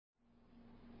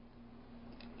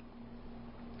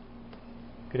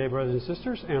Good day, brothers and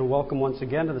sisters, and welcome once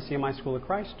again to the CMI School of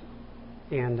Christ.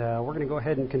 And we're going to go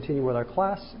ahead and continue with our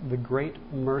class, The Great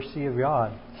Mercy of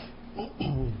God.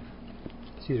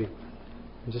 Excuse me.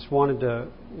 I just wanted to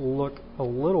look a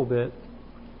little bit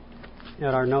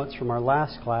at our notes from our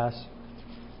last class.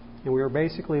 And we were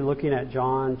basically looking at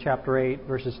John chapter 8,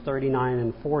 verses 39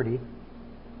 and 40.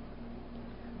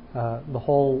 The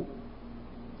whole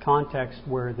context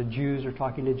where the Jews are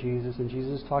talking to Jesus and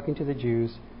Jesus is talking to the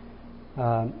Jews.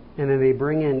 And then they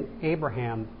bring in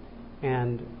Abraham,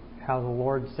 and how the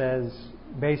Lord says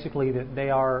basically that they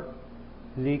are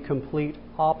the complete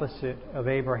opposite of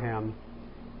Abraham,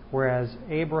 whereas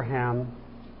Abraham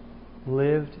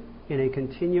lived in a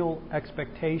continual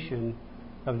expectation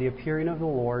of the appearing of the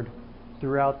Lord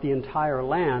throughout the entire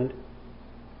land.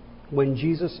 When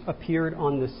Jesus appeared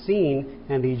on the scene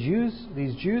and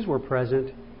these Jews were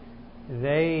present,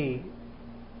 they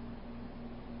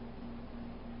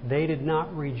did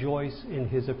not rejoice in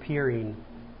his appearing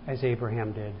as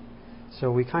Abraham did.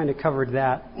 So we kind of covered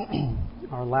that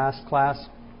our last class,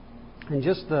 and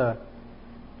just the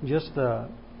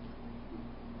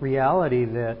reality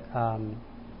that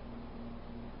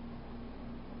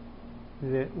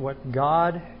what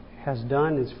God has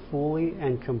done is fully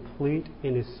and complete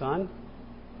in His Son,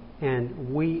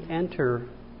 and we enter.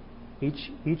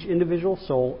 Each individual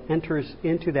soul enters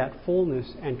into that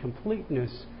fullness and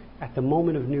completeness at the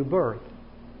moment of new birth.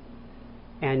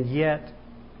 And yet,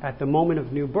 at the moment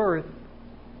of new birth,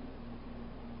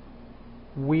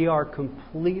 we are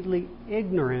completely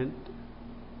ignorant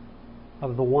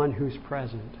of the one who's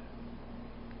present.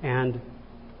 And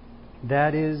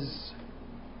that is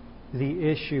the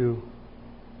issue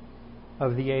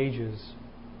of the ages,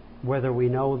 whether we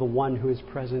know the one who is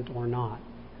present or not.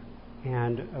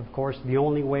 And, of course, the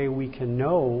only way we can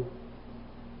know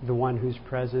the one who's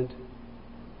present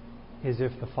is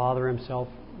if the Father Himself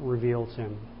reveals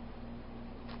Him.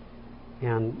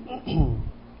 And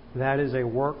that is a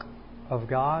work of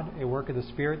God, a work of the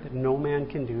Spirit that no man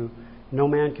can do. No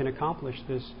man can accomplish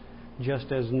this,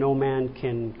 just as no man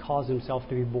can cause himself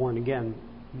to be born again.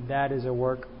 That is a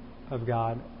work of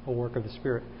God, a work of the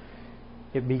Spirit.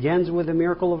 It begins with the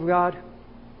miracle of God,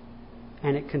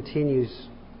 and it continues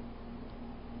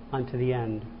unto the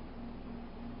end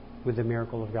with the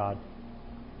miracle of God.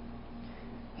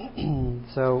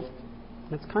 So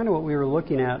that's kind of what we were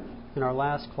looking at in our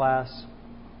last class.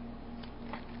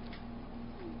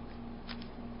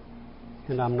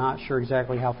 And I'm not sure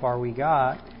exactly how far we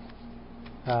got.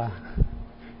 I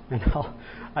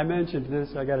mentioned this,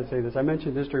 I got to say this, I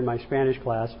mentioned this during my Spanish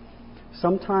class.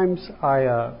 Sometimes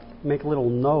I make little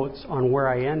notes on where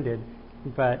I ended,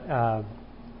 but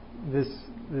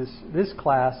this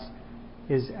class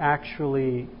is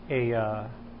actually a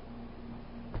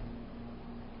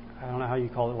I don't know how you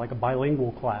call it, like a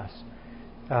bilingual class.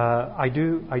 I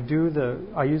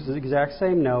use the exact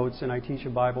same notes, and I teach a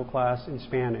Bible class in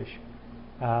Spanish.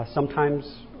 Sometimes,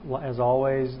 as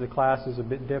always, the class is a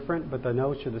bit different, but the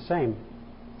notes are the same.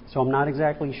 So I'm not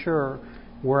exactly sure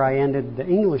where I ended the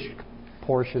English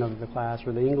portion of the class,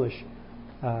 or the English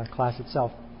class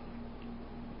itself.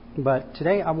 But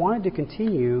today I wanted to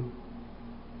continue.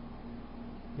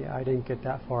 Yeah, I didn't get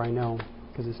that far, I know,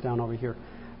 because it's down over here.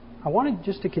 I wanted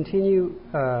just to continue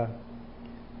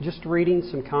just reading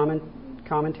some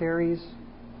commentaries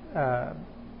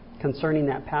concerning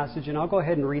that passage. And I'll go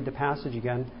ahead and read the passage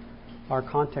again, our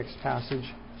context passage.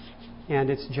 And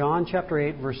it's John chapter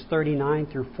 8, verse 39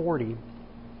 through 40.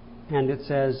 And it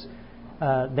says,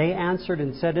 they answered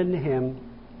and said unto him,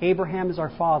 Abraham is our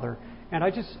father. And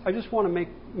I just want to make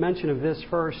mention of this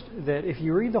first, that if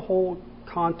you read the whole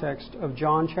context of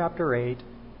John chapter 8,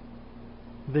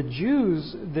 the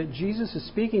Jews that Jesus is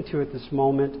speaking to at this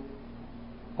moment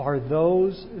are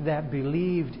those that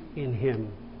believed in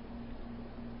Him.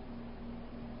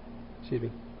 Excuse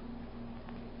me.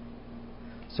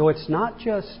 So it's not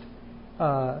just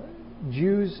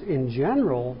Jews in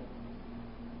general.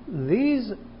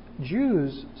 These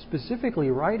Jews,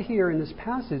 specifically right here in this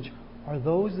passage, are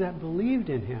those that believed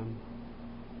in Him.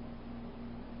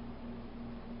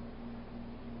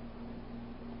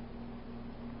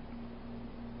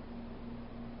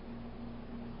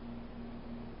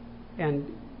 And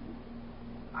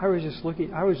I was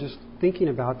just thinking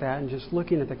about that, and just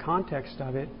looking at the context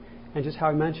of it, and just how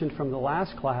I mentioned from the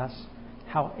last class,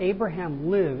 how Abraham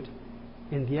lived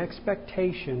in the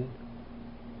expectation,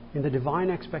 in the divine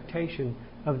expectation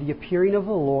of the appearing of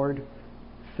the Lord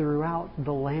throughout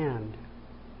the land.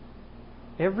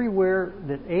 Everywhere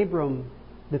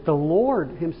that the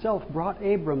Lord Himself brought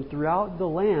Abram throughout the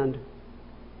land,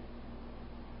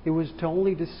 it was to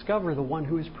only discover the one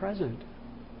who is present.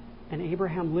 And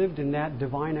Abraham lived in that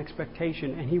divine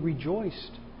expectation, and he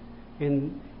rejoiced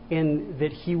in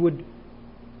that he would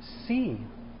see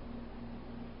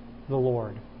the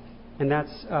Lord. And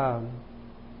that's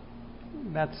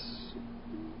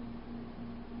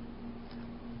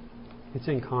it's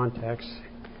in context.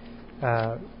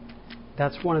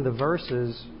 That's one of the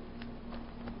verses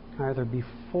either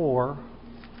before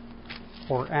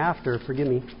or after. Forgive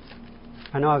me.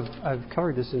 I know I've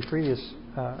covered this in previous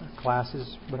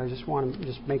classes, but I just want to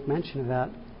just make mention of that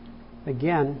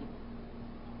again.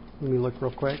 Let me look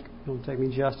real quick. It'll take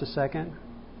me just a second.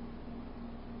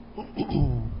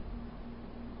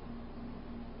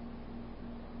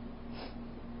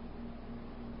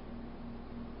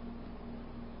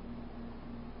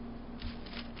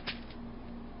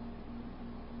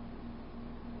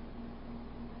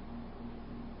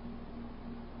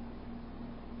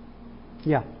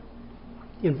 Yeah.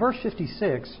 In verse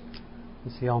 56,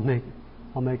 let's see, I'll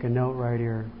make a note right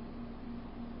here.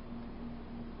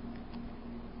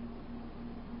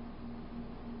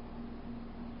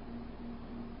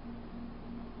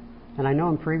 And I know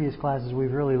in previous classes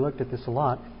we've really looked at this a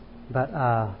lot, but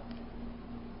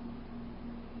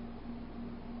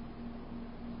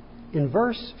in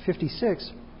verse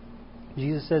 56,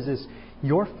 Jesus says this,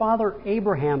 "Your father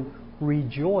Abraham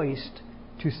rejoiced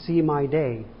to see my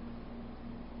day.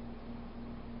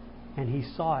 And he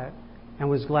saw it and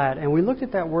was glad." And we looked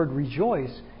at that word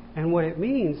rejoice, and what it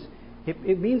means,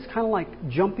 it means kind of like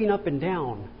jumping up and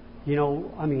down,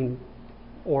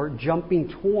 or jumping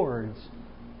towards,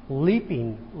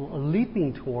 leaping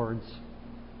towards.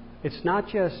 It's not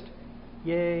just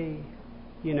yay,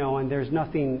 and there's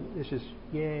nothing, it's just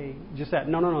yay, just that.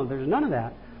 No, there's none of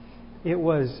that. It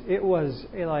was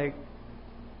like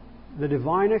the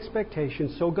divine expectation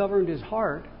so governed his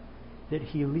heart that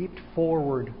he leaped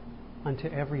forward unto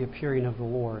every appearing of the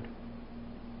Lord.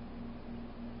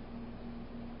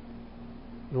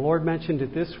 The Lord mentioned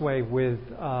it this way with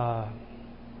the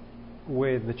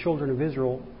children of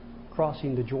Israel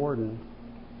crossing the Jordan.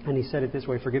 And he said it this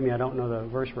way. Forgive me, I don't know the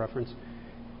verse reference.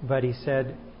 But he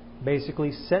said,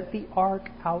 basically, set the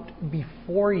ark out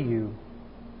before you.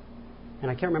 And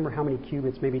I can't remember how many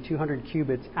cubits, maybe 200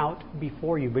 cubits out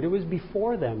before you. But it was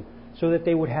before them so that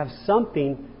they would have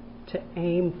something to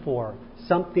aim for,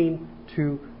 something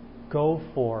to go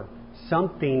for,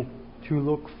 something to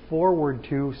look forward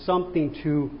to, something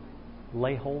to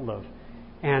lay hold of.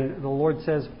 And the Lord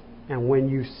says, and when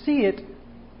you see it,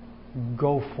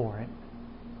 go for it.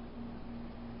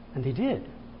 And they did.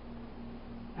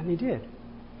 And they did.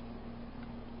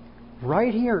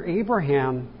 Right here,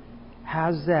 Abraham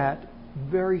has that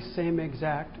very same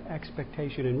exact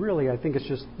expectation. And really, I think it's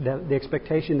just the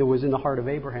expectation that was in the heart of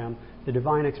Abraham, the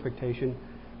divine expectation,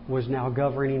 was now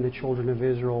governing the children of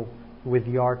Israel with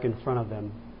the ark in front of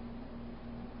them.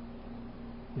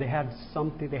 They had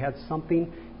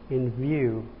something in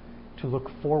view to look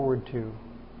forward to,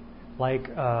 like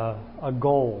a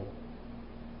goal.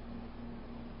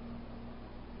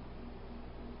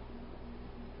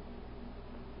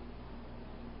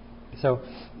 So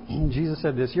Jesus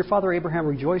said this, "Your father Abraham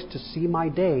rejoiced to see my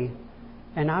day."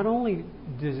 And not only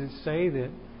does it say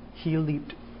that he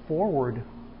leaped forward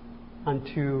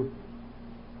unto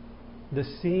the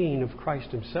seeing of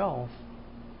Christ himself,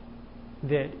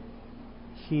 that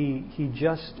he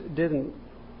just didn't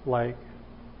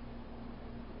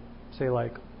say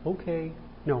okay.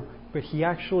 No, but he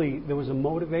actually, there was a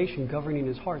motivation governing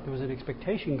his heart. There was an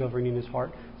expectation governing his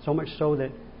heart, so much so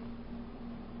that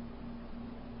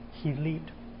he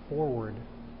leaped forward.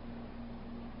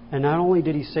 And not only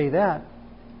did he say that,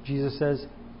 Jesus says,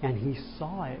 and he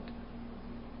saw it.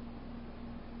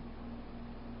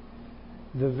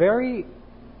 The very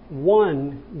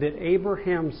one that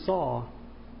Abraham saw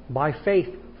by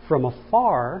faith from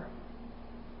afar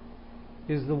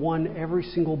is the one every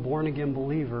single born-again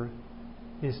believer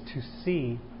is to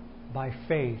see by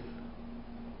faith.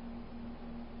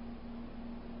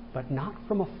 But not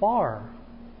from afar.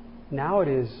 Now it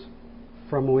is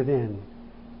from within,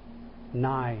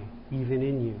 nigh, even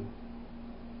in you.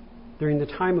 During the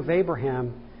time of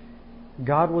Abraham,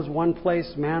 God was one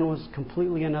place, man was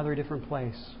completely another different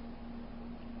place.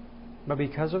 But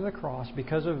because of the cross,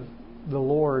 because of the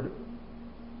Lord,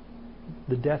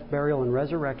 the death, burial, and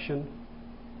resurrection,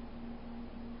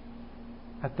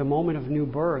 at the moment of new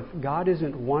birth, God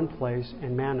isn't one place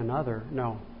and man another.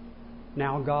 No.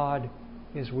 Now God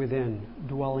is within,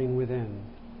 dwelling within.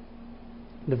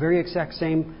 The very exact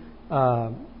same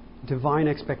divine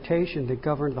expectation that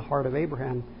governed the heart of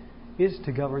Abraham is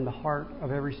to govern the heart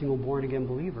of every single born-again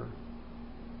believer.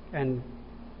 And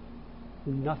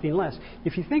nothing less.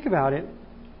 If you think about it,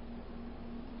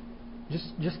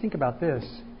 Just think about this.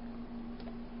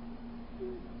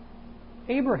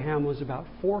 Abraham was about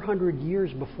 400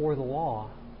 years before the law.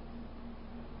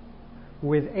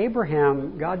 With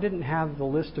Abraham, God didn't have the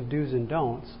list of do's and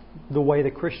don'ts the way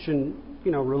the Christian,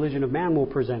 religion of man will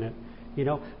present it.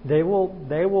 They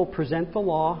will present the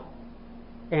law,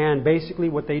 and basically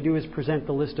what they do is present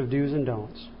the list of do's and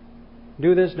don'ts.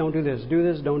 Do this, don't do this. Do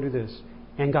this, don't do this.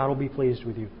 And God will be pleased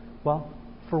with you. Well,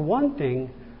 for one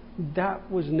thing, that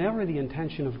was never the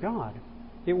intention of God.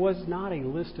 It was not a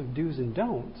list of do's and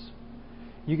don'ts.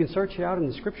 You can search it out in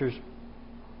the Scriptures.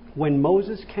 When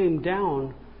Moses came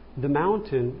down the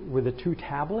mountain with the 2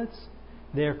 tablets,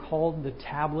 they're called the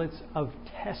tablets of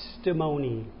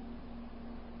testimony.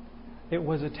 It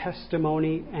was a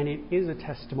testimony, and it is a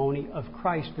testimony of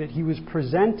Christ that He was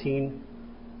presenting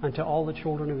unto all the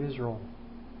children of Israel.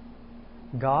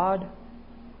 God,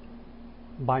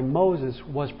 by Moses,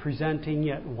 was presenting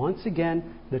yet once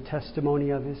again the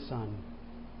testimony of His Son.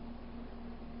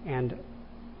 And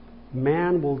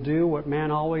man will do what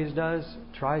man always does,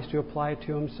 tries to apply it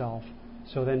to himself.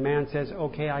 So then man says,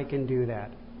 okay, I can do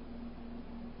that.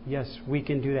 Yes, we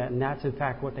can do that. And that's in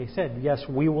fact what they said. Yes,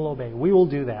 we will obey. We will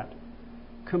do that.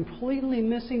 Completely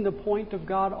missing the point of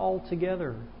God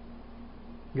altogether.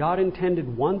 God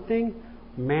intended one thing,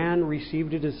 man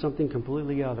received it as something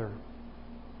completely other.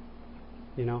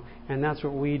 And that's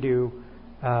what we do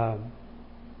by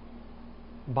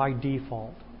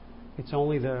default. It's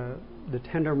only the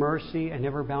tender mercy and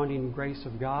ever-bounding grace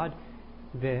of God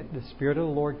that the Spirit of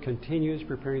the Lord continues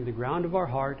preparing the ground of our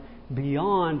heart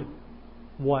beyond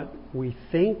what we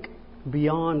think,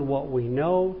 beyond what we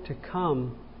know, to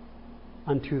come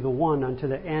unto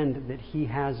the end that He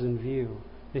has in view,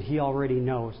 that He already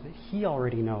knows,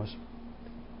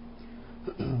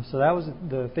 So that was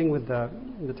the thing with the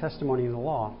testimony of the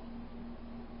law.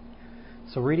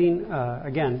 So reading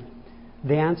again,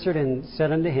 they answered and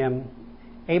said unto him,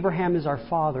 Abraham is our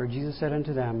father. Jesus said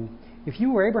unto them, if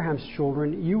you were Abraham's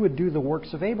children, you would do the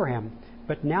works of Abraham.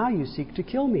 But now you seek to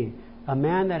kill me, a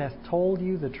man that hath told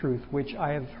you the truth, which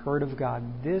I have heard of God.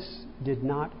 This did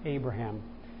not Abraham.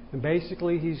 And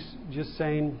basically he's just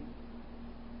saying,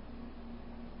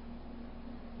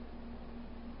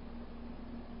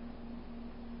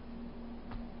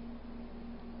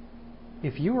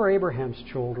 if you were Abraham's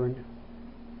children,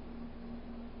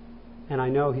 and I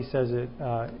know he says it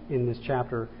in this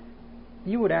chapter,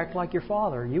 you would act like your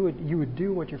father. You would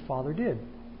do what your father did.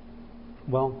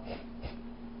 Well,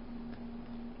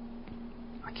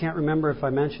 I can't remember if I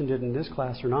mentioned it in this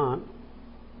class or not.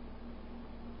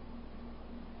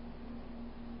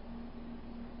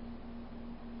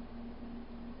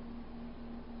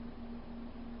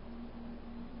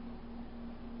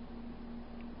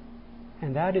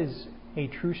 And that is a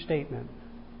true statement.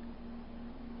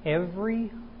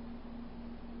 Every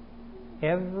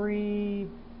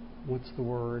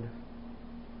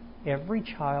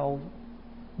child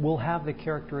will have the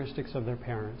characteristics of their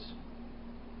parents,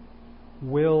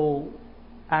 will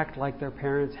act like their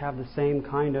parents, have the same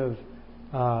kind of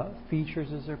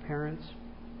features as their parents.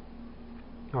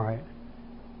 All right.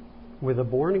 With a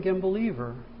born-again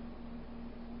believer,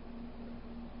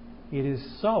 it is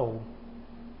so.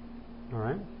 All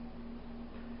right.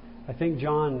 I think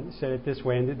John said it this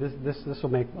way, and this will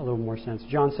make a little more sense.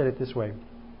 John said it this way.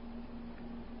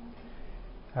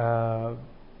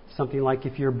 Something like,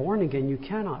 if you're born again, you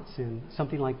cannot sin.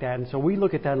 Something like that. And so we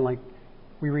look at that and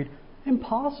we read,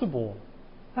 impossible.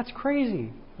 That's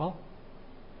crazy. Well,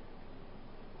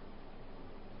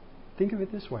 think of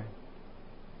it this way.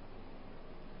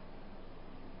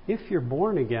 If you're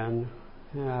born again,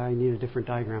 I need a different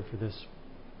diagram for this.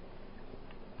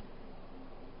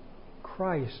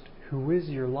 Christ, who is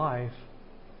your life,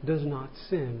 does not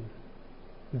sin.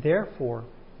 Therefore,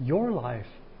 your life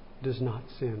does not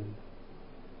sin.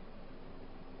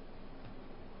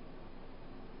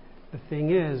 The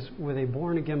thing is, with a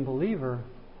born-again believer,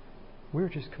 we're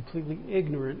just completely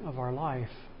ignorant of our life.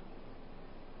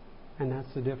 And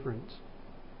that's the difference.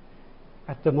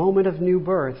 At the moment of new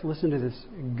birth, listen to this,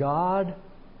 God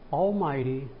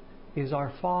Almighty is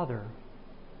our Father,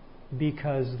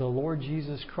 because the Lord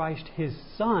Jesus Christ, His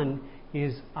Son,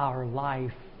 is our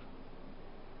life.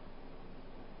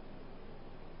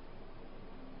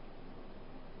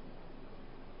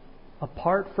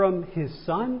 Apart from His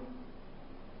Son,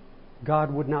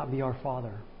 God would not be our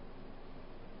Father.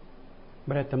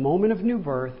 But at the moment of new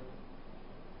birth,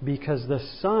 because the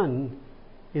Son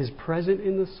is present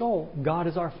in the soul, God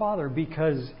is our Father,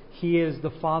 because He is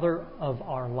the Father of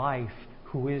our life,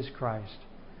 who is Christ.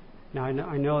 Now,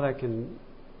 I know that can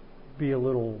be a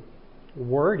little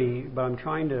wordy, but I'm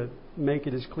trying to make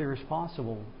it as clear as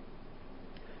possible.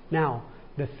 Now,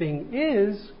 the thing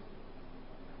is,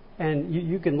 and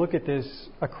you can look at this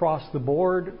across the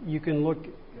board. You can look,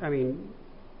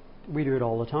 we do it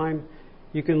all the time.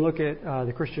 You can look at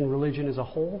the Christian religion as a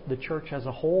whole, the church as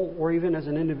a whole, or even as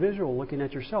an individual looking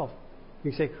at yourself.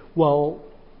 You say, well,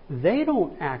 they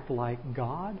don't act like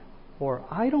God, or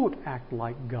I don't act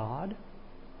like God.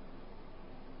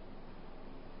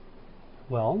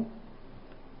 Well,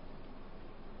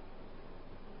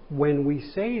 when we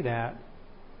say that,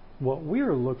 what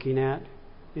we're looking at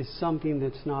is something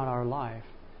that's not our life.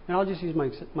 And I'll just use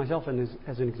myself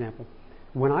as an example.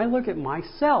 When I look at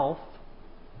myself,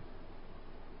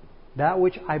 that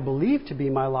which I believe to be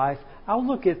my life, I'll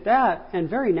look at that, and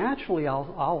very naturally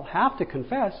I'll have to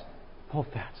confess, well,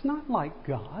 that's not like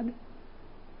God.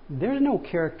 There's no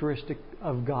characteristic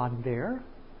of God there.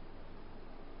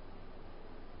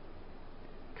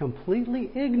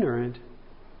 Completely ignorant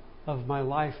of my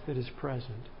life that is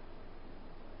present.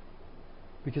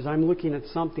 Because I'm looking at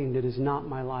something that is not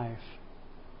my life.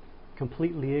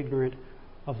 Completely ignorant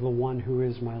of the one who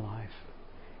is my life.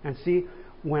 And see,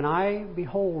 when I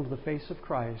behold the face of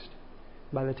Christ,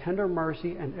 by the tender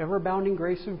mercy and ever-bounding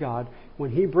grace of God,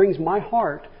 when He brings my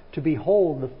heart to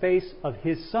behold the face of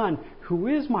His Son, who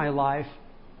is my life,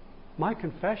 my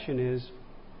confession is,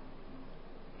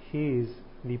 He's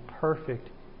the perfect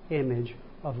image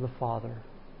of the Father.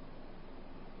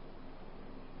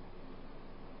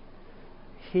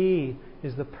 He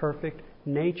is the perfect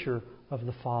nature of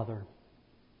the Father.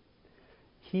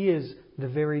 He is the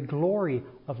very glory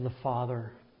of the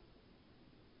Father.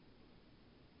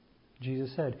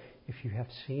 Jesus said, if you have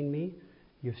seen me,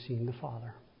 you have seen the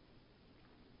Father.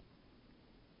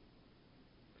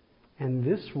 And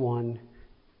this one,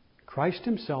 Christ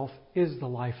Himself, is the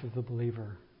life of the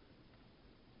believer.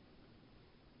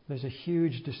 There's a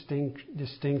huge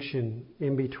distinction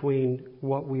in between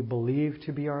what we believe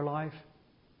to be our life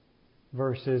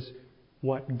versus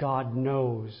what God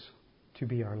knows to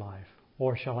be our life.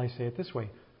 Or shall I say it this way?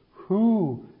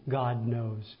 Who God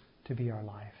knows to be our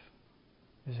life.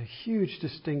 There's a huge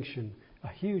distinction. A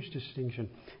huge distinction.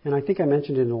 And I think I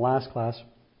mentioned it in the last class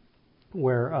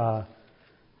where I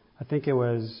think it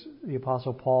was the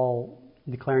Apostle Paul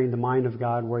declaring the mind of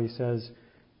God, where he says,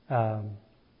 I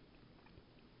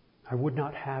would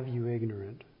not have you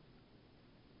ignorant,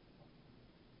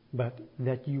 but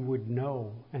that you would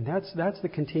know. And that's the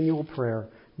continual prayer.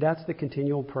 That's the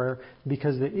continual prayer,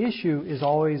 because the issue is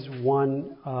always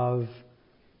one of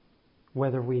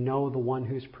whether we know the one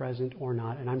who's present or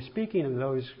not. And I'm speaking of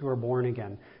those who are born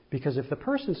again. Because if the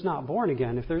person's not born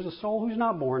again, if there's a soul who's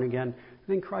not born again,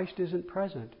 then Christ isn't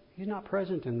present. He's not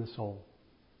present in the soul.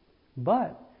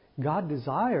 But God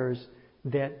desires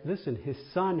that, listen, His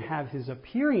Son have His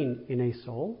appearing in a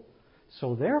soul,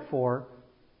 so therefore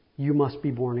you must be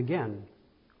born again.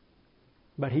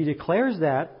 But He declares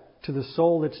that to the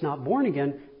soul that's not born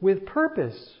again with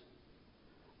purpose.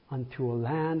 Unto a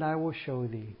land I will show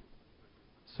thee,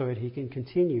 so that He can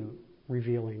continue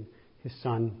revealing His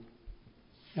Son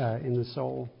in the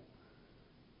soul.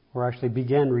 Or actually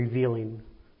begin revealing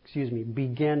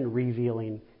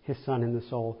His Son in the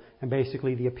soul. And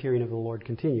basically the appearing of the Lord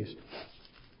continues.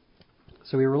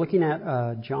 So we were looking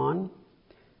at John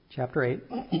chapter 8.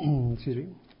 Excuse me.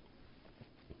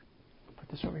 Put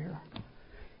this over here.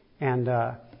 And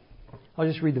I'll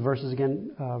just read the verses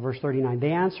again. Verse 39.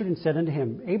 They answered and said unto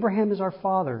Him, Abraham is our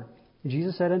father. And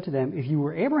Jesus said unto them, if you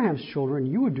were Abraham's children,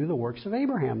 you would do the works of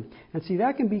Abraham. And see,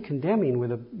 that can be condemning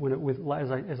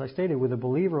as I stated, with a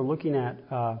believer looking at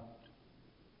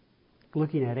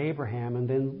Abraham and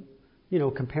then,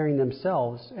 comparing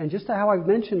themselves. And just how I've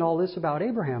mentioned all this about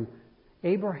Abraham,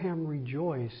 Abraham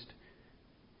rejoiced.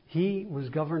 He was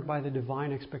governed by the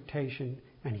divine expectation,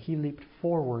 and he leaped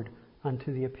forward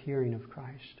unto the appearing of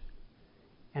Christ.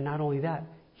 And not only that,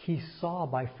 he saw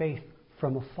by faith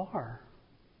from afar.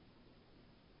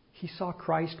 He saw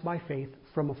Christ by faith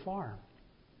from afar.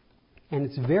 And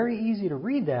it's very easy to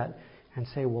read that and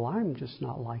say, well, I'm just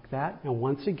not like that. And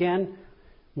once again,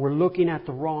 we're looking at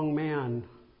the wrong man,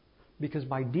 because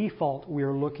by default, we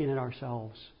are looking at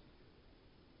ourselves.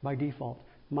 By default.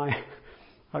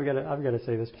 I've got to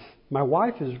say this. My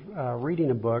wife is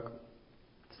reading a book.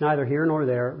 It's neither here nor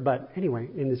there, but anyway,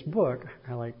 in this book,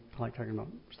 I like talking about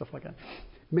stuff like that.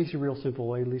 It makes it real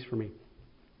simple, at least for me.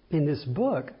 In this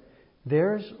book,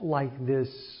 there's like this,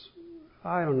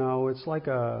 I don't know, it's like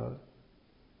a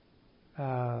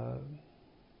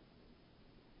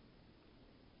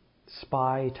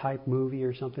spy type movie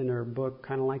or something, or a book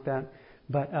kind of like that.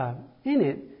 But in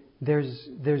it, there's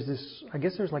this, I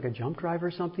guess there's like a jump drive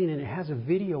or something, and it has a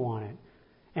video on it.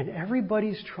 And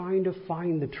everybody's trying to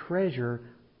find the treasure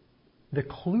the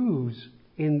clues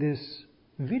in this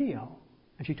video.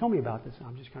 And she told me about this.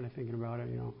 I'm just kind of thinking about it,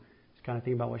 just kind of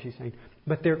thinking about what she's saying.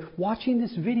 But they're watching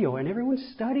this video and everyone's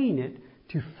studying it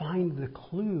to find the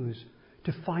clues,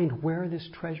 to find where this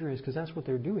treasure is, because that's what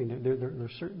they're doing.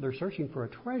 They're searching for a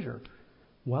treasure.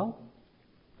 Well,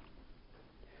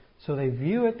 so they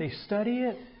view it, they study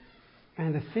it,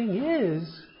 and the thing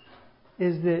is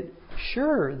that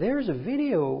sure, there's a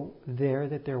video there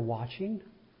that they're watching,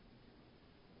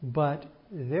 but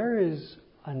there is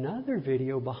another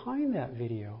video behind that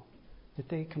video that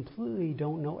they completely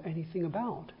don't know anything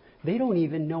about. They don't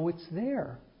even know it's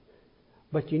there.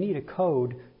 But you need a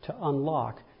code to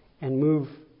unlock and move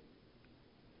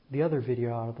the other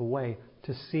video out of the way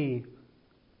to see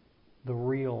the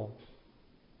real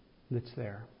that's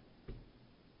there.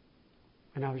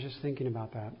 And I was just thinking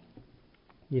about that.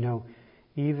 Even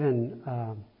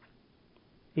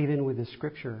with the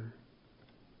Scripture,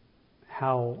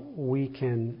 how we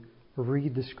can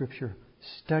read the Scripture,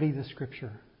 study the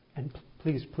Scripture. And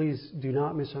please do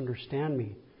not misunderstand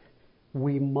me.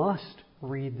 We must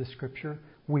read the Scripture.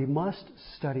 We must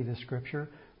study the Scripture.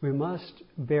 We must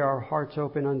bear our hearts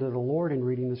open unto the Lord in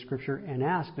reading the Scripture and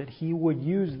ask that He would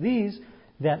use these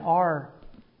that are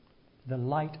the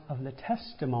light of the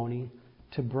testimony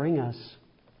to bring us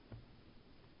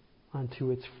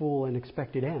unto its full and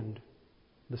expected end,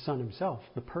 the Son Himself,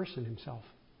 the person Himself.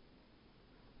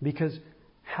 Because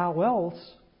how else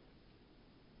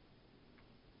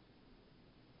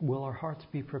will our hearts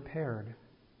be prepared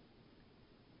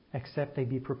except they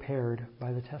be prepared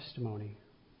by the testimony?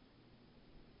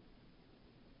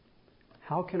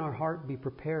 How can our heart be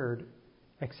prepared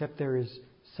except there is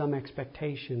some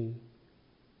expectation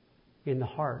in the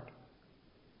heart?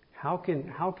 How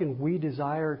can we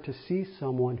desire to see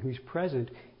someone who's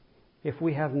present if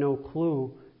we have no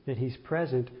clue that He's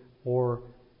present, or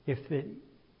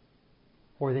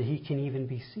that He can even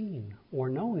be seen or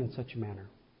known in such a manner?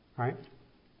 Right?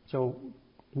 So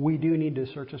we do need to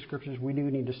search the Scriptures. We do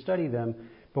need to study them,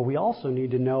 but we also need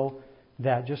to know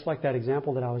that, just like that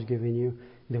example that I was giving you,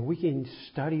 that we can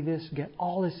study this, get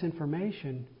all this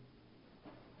information,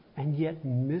 and yet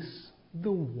miss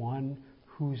the one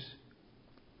whose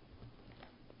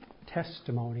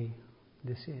testimony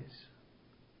this is.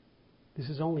 This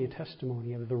is only a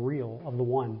testimony of the real, of the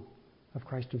one, of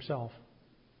Christ Himself.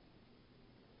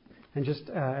 And just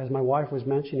as my wife was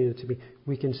mentioning it to me,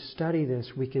 we can study this,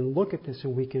 we can look at this,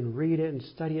 and we can read it and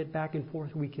study it back and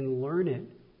forth. We can learn it,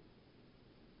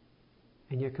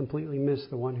 and yet completely miss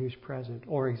the one who's present,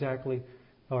 the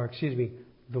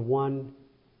one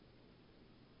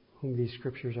whom these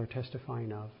Scriptures are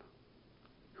testifying of,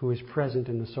 who is present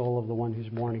in the soul of the one who's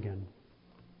born again.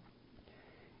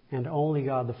 And only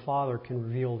God the Father can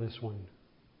reveal this one.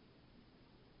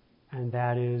 And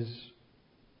that is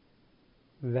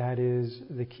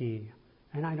the key.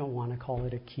 And I don't want to call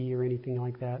it a key or anything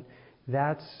like that.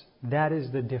 That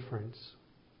is the difference.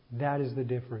 That is the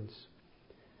difference.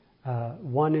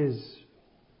 One is,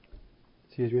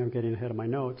 excuse me, I'm getting ahead of my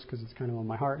notes because it's kind of on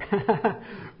my heart.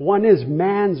 One is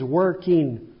man's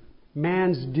working,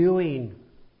 man's doing.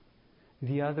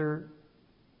 The other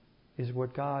is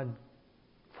what God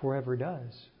forever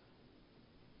does.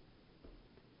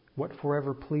 What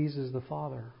forever pleases the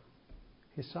Father,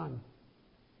 His Son.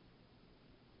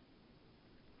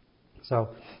 So,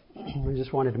 I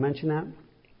just wanted to mention that.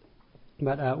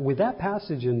 But with that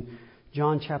passage in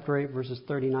John chapter 8, verses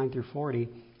 39 through 40,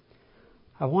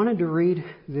 I wanted to read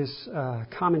this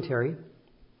commentary,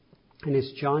 and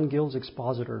it's John Gill's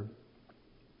Expositor.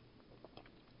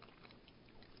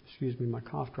 Excuse me, my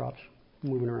cough drops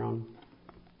moving around.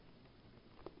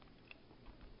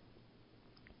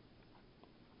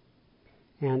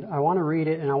 And I want to read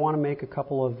it, and I want to make a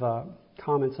couple of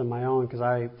comments on my own,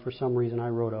 because for some reason, I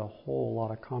wrote a whole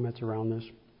lot of comments around this.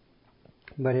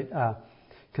 But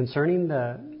concerning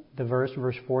the verse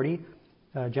 40,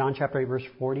 John chapter 8, verse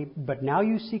 40, "But now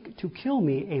you seek to kill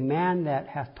me, a man that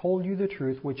hath told you the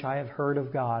truth, which I have heard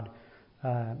of God.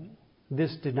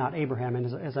 This did not Abraham."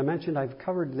 And as I mentioned, I've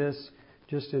covered this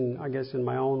just in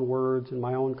my own words, in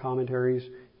my own commentaries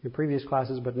in previous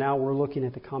classes, but now we're looking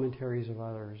at the commentaries of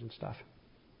others and stuff.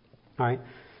 All right.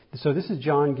 So this is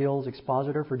John Gill's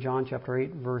Expositor for John chapter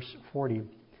 8, verse 40.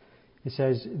 It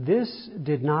says, "This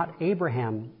did not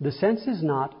Abraham." The sense is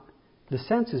not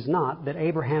that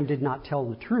Abraham did not tell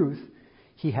the truth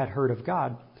he had heard of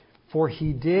God, for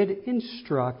he did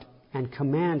instruct and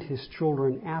command his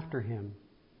children after him.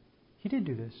 He did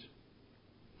do this.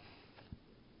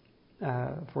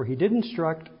 For he did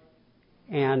instruct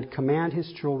and command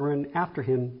his children after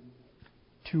him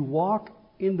to walk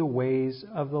in the ways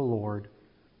of the Lord,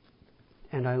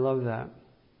 And I love that.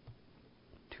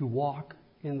 To walk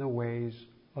in the ways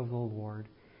of the Lord.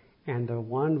 And the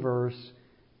one verse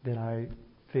that I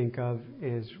think of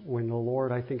is when the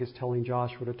Lord, I think, is telling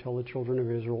Joshua to tell the children of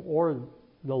Israel, or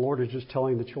the Lord is just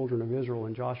telling the children of Israel,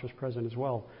 and Joshua's present as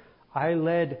well. I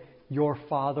led your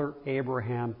father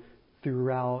Abraham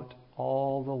throughout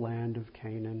all the land of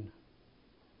Canaan.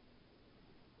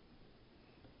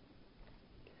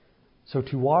 So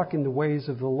to walk in the ways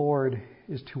of the Lord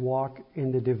is to walk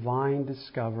in the divine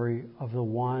discovery of the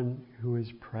one who is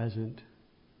present.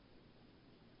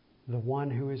 The one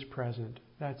who is present.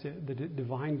 That's it, the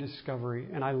divine discovery.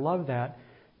 And I love that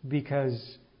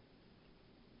because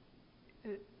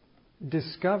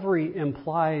discovery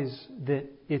implies that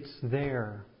it's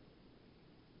there.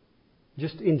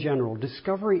 Just in general,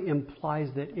 discovery implies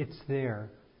that it's there.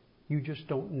 You just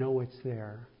don't know it's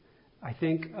there. I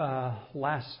think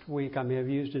last week I may have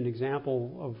used an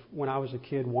example of when I was a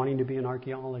kid wanting to be an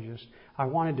archaeologist. I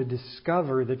wanted to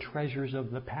discover the treasures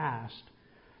of the past.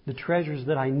 The treasures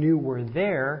that I knew were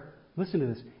there, listen to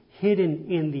this,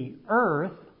 hidden in the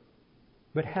earth,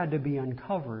 but had to be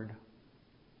uncovered.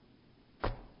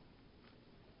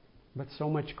 But so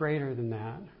much greater than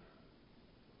that.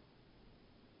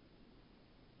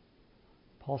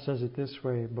 Paul says it this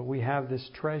way, but we have this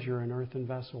treasure in earthen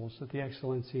vessels, that the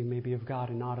excellency may be of God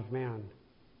and not of man.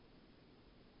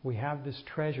 We have this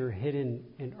treasure hidden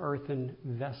in earthen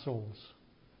vessels.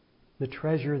 The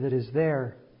treasure that is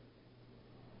there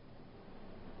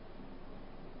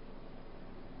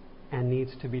and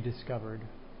needs to be discovered,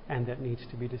 and that needs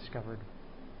to be discovered.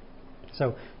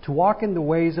 So, to walk in the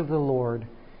ways of the Lord,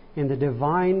 in the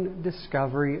divine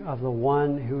discovery of the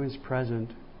one who is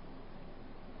present.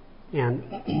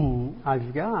 And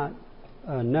I've got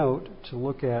a note to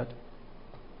look at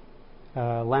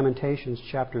Lamentations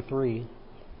chapter 3.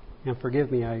 And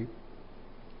forgive me, I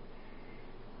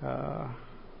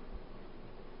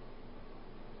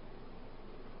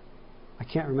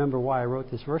can't remember why I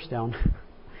wrote this verse down,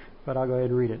 but I'll go ahead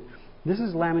and read it. This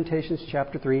is Lamentations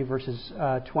chapter 3, verses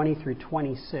 20 through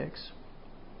 26.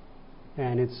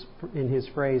 And it's in his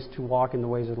phrase, to walk in the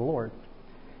ways of the Lord.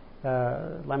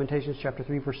 Lamentations chapter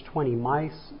 3, verse 20. My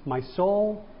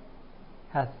soul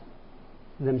hath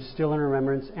them still in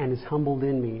remembrance and is humbled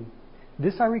in me.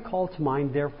 This I recall to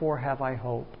mind, therefore have I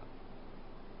hope.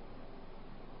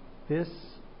 This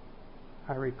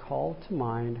I recall to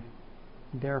mind,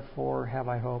 therefore have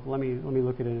I hope. Let me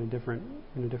look at it in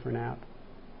a different app.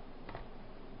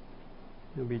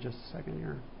 It'll be just a second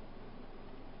here.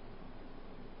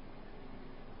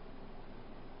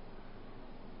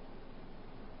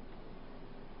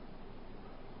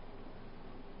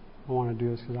 I want to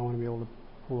do this because I want to be able to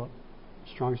pull up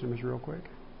Strong's image real quick.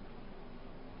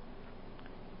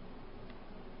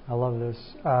 I love this.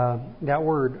 That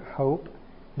word hope.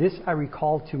 This I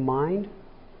recall to mind.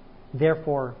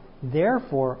 Therefore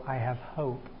I have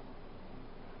hope.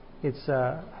 It's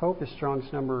hope is Strong's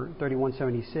number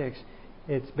 3176.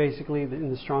 It's basically in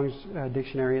the Strong's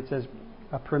dictionary. It says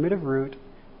a primitive root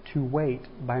to wait,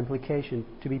 by implication,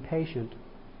 to be patient.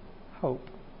 Hope.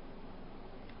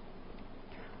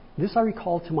 This I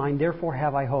recall to mind, therefore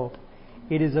have I hope.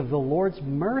 It is of the Lord's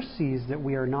mercies that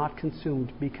we are not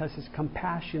consumed, because His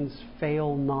compassions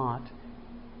fail not.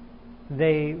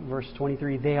 They, verse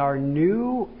 23, they are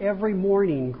new every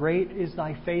morning. Great is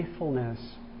thy faithfulness.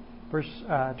 Verse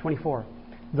 24,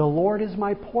 the Lord is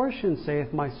my portion,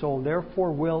 saith my soul.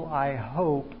 Therefore will I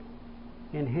hope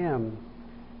in Him.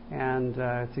 And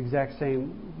it's the exact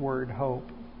same word, hope.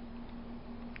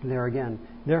 There again.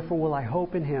 Therefore will I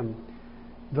hope in Him.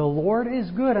 The Lord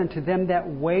is good unto them that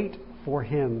wait for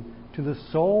Him, to the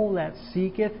soul that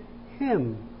seeketh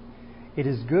Him. It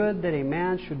is good that a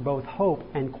man should both hope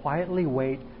and quietly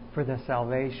wait for the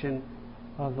salvation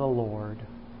of the Lord.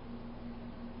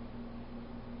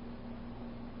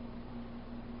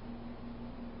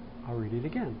 I'll read it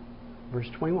again. Verse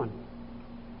 21.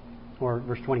 Or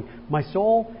verse 20. My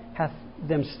soul hath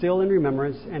them still in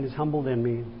remembrance and is humbled in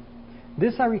me.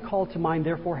 This I recall to mind,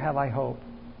 therefore have I hope.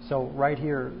 So right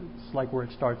here, it's like where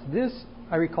it starts. This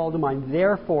I recall to mind,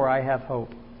 therefore I have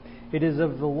hope. It is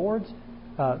of the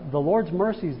Lord's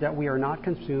mercies that we are not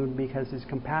consumed, because His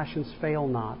compassions fail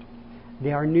not.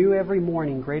 They are new every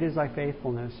morning. Great is thy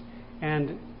faithfulness.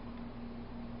 And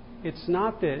it's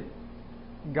not that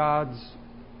God's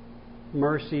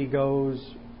mercy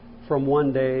goes from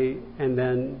one day and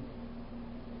then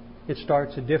it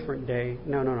starts a different day.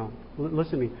 No.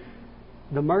 Listen to me.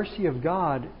 The mercy of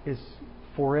God is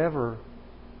forever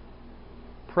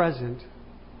present.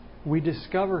 We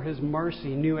discover His mercy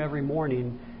new every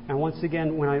morning. And once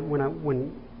again, when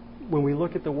when we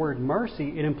look at the word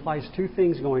mercy, it implies two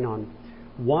things going on.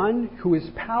 One who is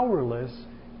powerless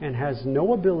and has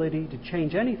no ability to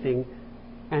change anything,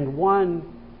 and one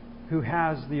who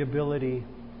has the ability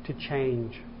to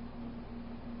change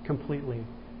completely.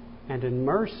 And in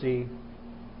mercy,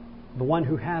 the one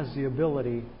who has the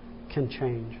ability can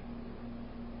change.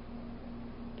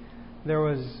 There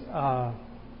was, I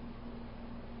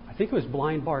think it was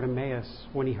blind Bartimaeus,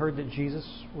 when he heard that Jesus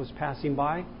was passing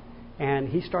by, and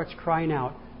he starts crying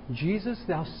out, "Jesus,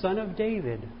 thou Son of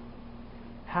David,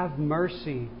 have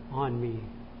mercy on me."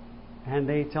 And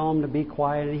they tell him to be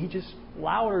quiet, and he just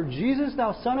louder, "Jesus,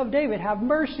 thou Son of David, have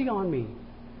mercy on me."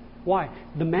 Why?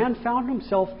 The man found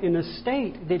himself in a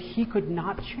state that he could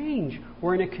not change,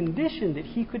 or in a condition that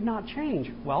he could not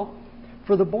change. Well,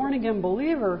 for the born-again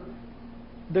believer,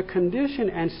 the condition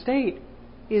and state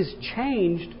is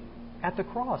changed at the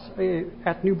cross,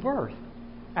 at new birth.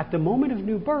 At the moment of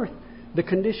new birth, the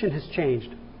condition has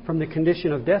changed from the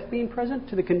condition of death being present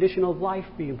to the condition of life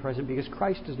being present, because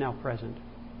Christ is now present.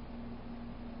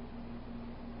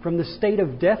 From the state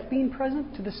of death being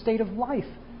present to the state of life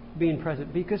being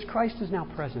present, because Christ is now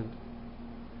present.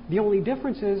 The only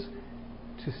difference is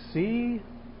to see,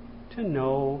 to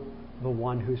know the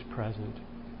one who's present.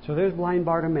 So there's blind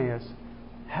Bartimaeus.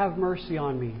 "Have mercy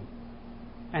on me."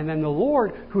 And then the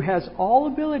Lord, who has all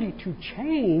ability to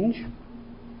change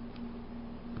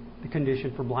the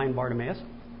condition for blind Bartimaeus,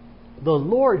 the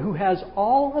Lord who has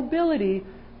all ability,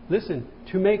 listen,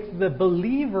 to make the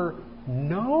believer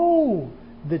know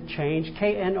the change,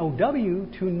 K-N-O-W,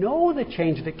 to know the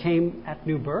change that came at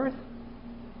new birth,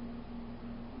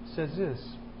 says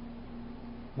this: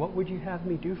 "What would you have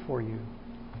me do for you?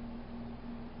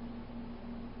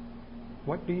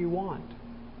 What do you want?"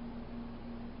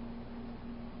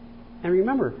 And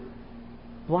remember,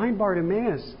 blind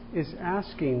Bartimaeus is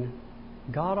asking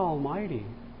God Almighty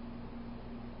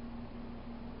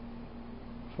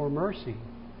for mercy.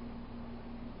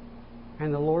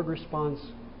 And the Lord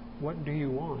responds, "What do you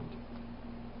want?"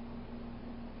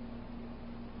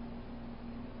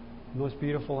 The most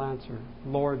beautiful answer: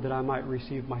 "Lord, that I might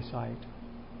receive my sight."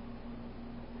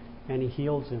 And he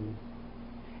heals him.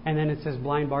 And then it says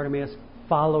blind Bartimaeus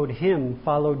followed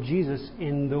Jesus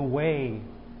in the way.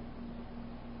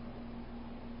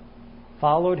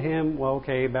 Followed him, well,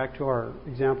 okay, back to our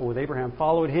example with Abraham,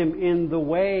 followed him in the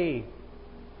way.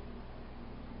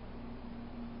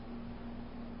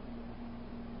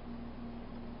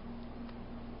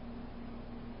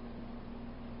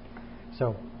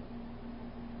 So,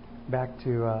 back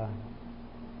to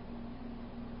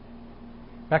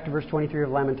verse 23 of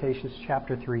Lamentations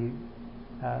chapter 3.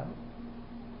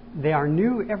 "They are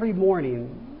new every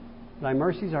morning. Thy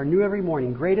mercies are new every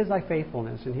morning. Great is thy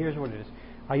faithfulness." And here's what it is.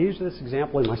 I used this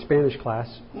example in my Spanish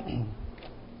class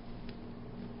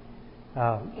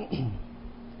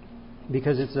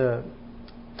because it's a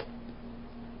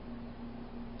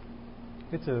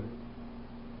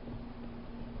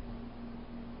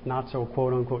not so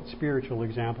quote-unquote spiritual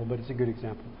example, but it's a good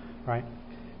example, right?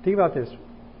 Think about this.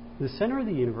 The center of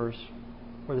the universe,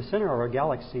 or the center of our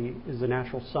galaxy, is the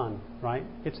natural sun, right?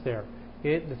 It's there.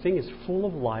 The thing is full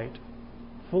of light,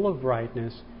 full of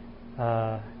brightness,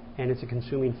 and it's a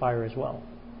consuming fire as well.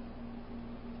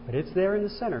 But it's there in the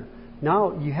center.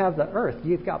 Now you have the Earth.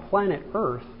 You've got planet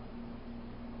Earth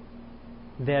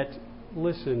that,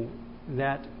 listen,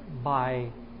 that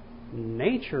by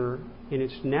nature, in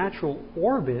its natural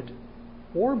orbit,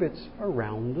 orbits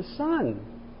around the sun.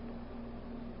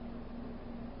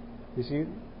 You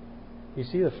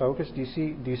see the focus? Do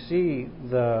you see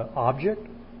the object?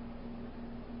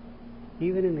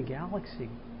 Even in the galaxy,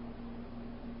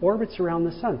 orbits around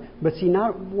the sun. But see,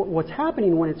 now what's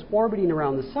happening when it's orbiting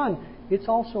around the sun, it's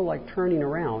also like turning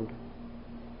around.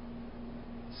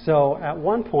 So at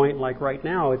one point, like right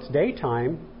now, it's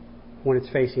daytime when it's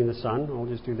facing the sun. I'll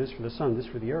just do this for the sun, this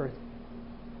for the earth.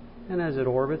 And as it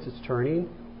orbits, it's turning.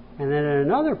 And then at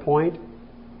another point,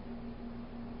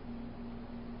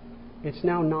 it's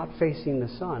now not facing the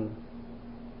sun.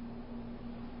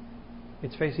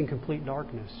 It's facing complete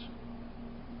darkness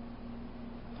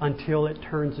until it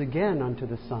turns again unto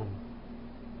the sun.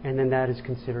 And then that is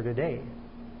considered a day.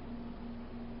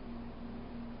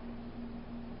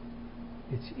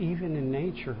 It's even in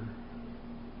nature.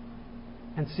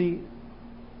 And see,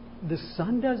 the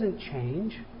sun doesn't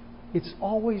change. It's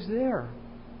always there.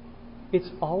 It's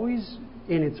always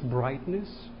in its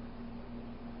brightness.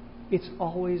 It's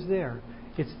always there.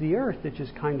 It's the earth that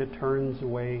just kind of turns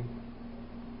away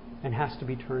and has to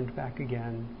be turned back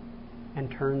again, and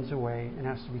turns away and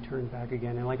has to be turned back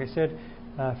again. And like I said,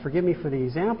 forgive me for the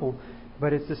example,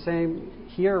 but it's the same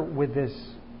here with this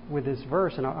with this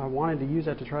verse, and I wanted to use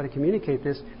that to try to communicate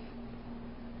this.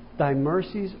 Thy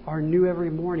mercies are new every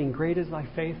morning. Great is thy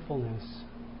faithfulness.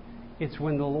 It's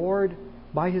when the Lord,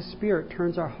 by His Spirit,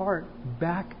 turns our heart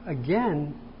back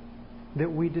again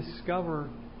that we discover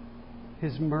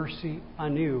His mercy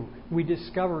anew. We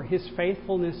discover His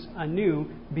faithfulness anew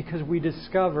because we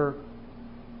discover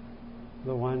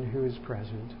the one who is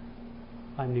present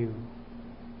anew.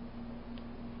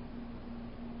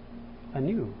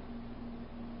 Anew.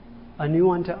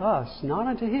 Anew unto us, not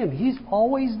unto Him. He's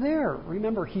always there.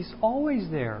 Remember, He's always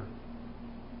there.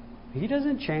 He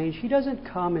doesn't change. He doesn't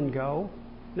come and go.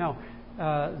 No.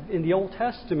 In the Old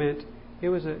Testament, it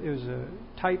was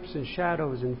types and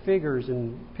shadows and figures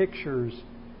and pictures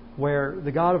where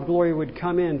the God of glory would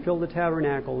come in, fill the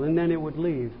tabernacle, and then it would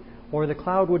leave. Or the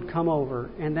cloud would come over,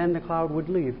 and then the cloud would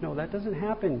leave. No, that doesn't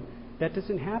happen. That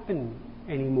doesn't happen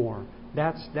anymore.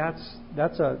 That's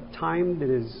a time that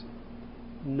is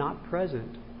not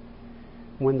present.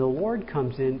 When the Lord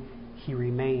comes in, He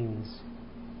remains.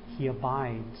 He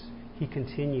abides. He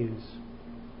continues.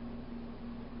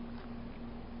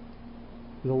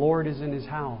 The Lord is in His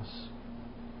house.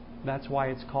 That's why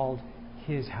it's called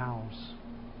His house.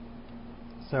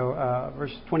 So,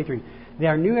 verse 23. They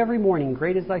are new every morning.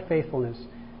 Great is thy faithfulness.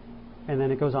 And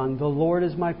then it goes on. The Lord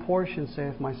is my portion,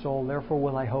 saith my soul. Therefore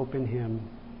will I hope in Him.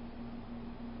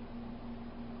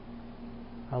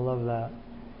 I love that.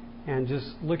 And just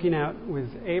looking at with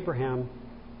Abram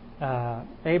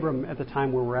at the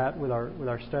time where we're at with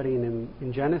our studying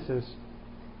in Genesis,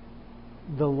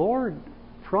 the Lord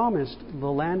promised the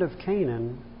land of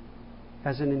Canaan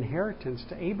as an inheritance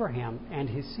to Abraham and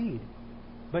his seed.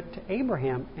 But to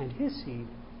Abraham and his seed.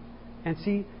 And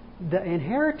see, the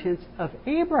inheritance of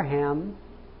Abraham,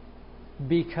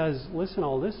 because, listen,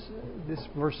 all this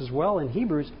verse as well in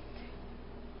Hebrews,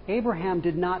 Abraham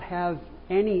did not have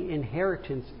any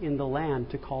inheritance in the land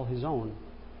to call his own.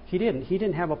 He didn't. He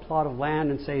didn't have a plot of land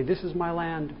and say, this is my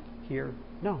land here.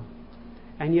 No.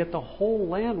 And yet the whole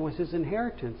land was his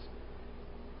inheritance.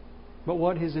 But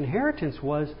what his inheritance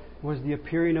was the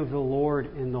appearing of the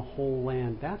Lord in the whole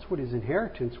land. That's what his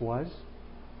inheritance was.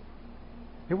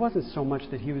 It wasn't so much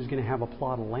that he was going to have a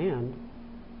plot of land.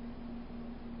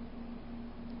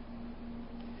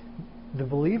 The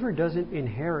believer doesn't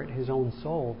inherit his own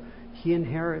soul. His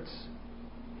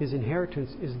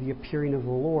inheritance is the appearing of the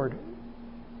Lord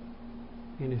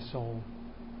in his soul.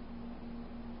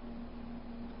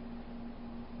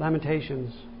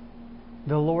 Lamentations.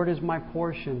 The Lord is my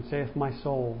portion, saith my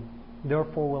soul.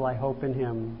 Therefore will I hope in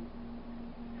Him.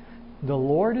 The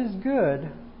Lord is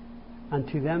good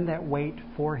unto them that wait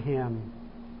for Him,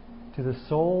 to the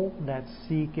soul that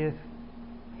seeketh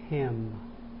Him.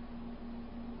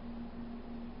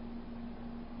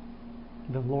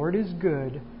 The Lord is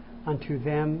good unto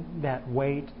them that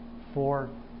wait for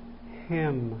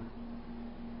Him.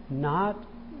 Not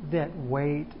that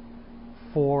wait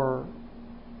for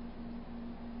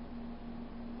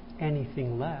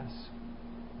anything less,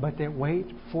 but that wait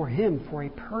for Him, for a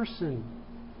person.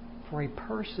 For a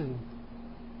person.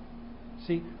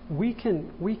 See, we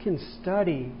can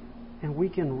study and we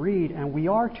can read, and we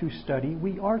are to study,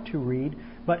 we are to read,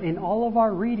 but in all of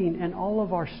our reading and all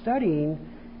of our studying,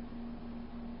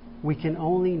 we can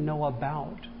only know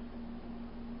about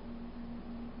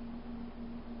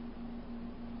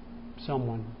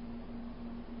someone.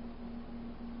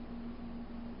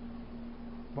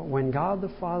 But when God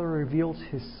the Father reveals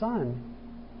His Son,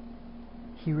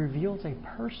 He reveals a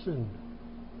person,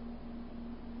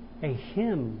 a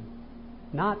Him,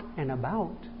 not an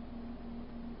about,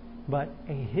 but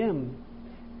a Him.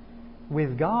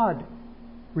 With God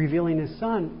revealing His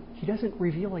Son, He doesn't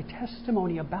reveal a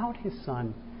testimony about His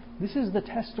Son. This is the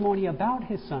testimony about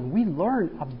His Son. We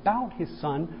learn about His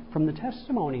Son from the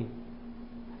testimony.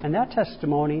 And that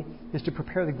testimony is to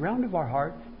prepare the ground of our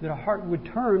heart, that our heart would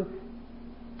turn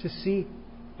to see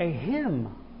a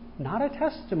Him, not a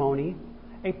testimony,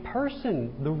 a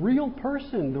person, the real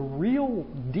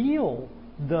deal,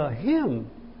 the Him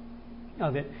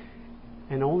of it.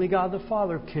 And only God the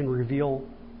Father can reveal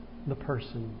the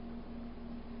person.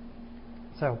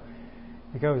 So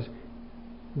it goes,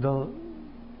 the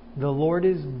Lord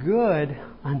is good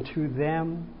unto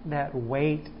them that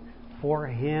wait for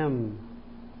Him.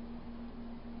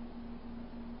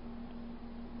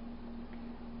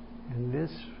 And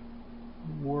this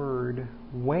word,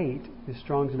 wait, is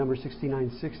Strong's number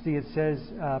 6960. It says,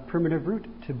 primitive root,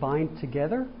 to bind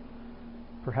together,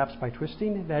 perhaps by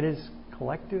twisting. That is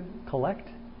collect,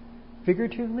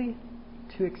 figuratively,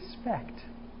 to expect.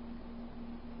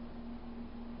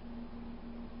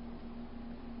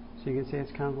 So you can say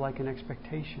it's kind of like an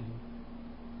expectation.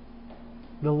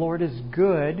 The Lord is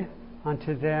good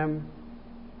unto them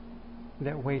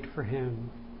that wait for Him,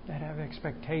 that have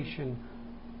expectation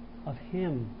of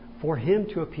Him, for Him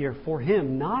to appear, for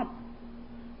Him, not,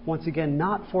 once again,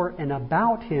 not for and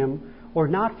about Him, or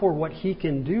not for what He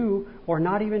can do, or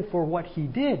not even for what He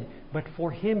did, but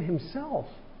for Him Himself.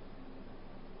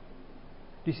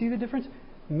 Do you see the difference?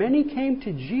 Many came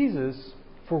to Jesus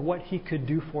for what He could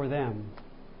do for them.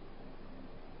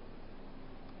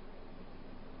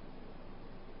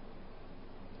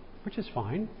 Which is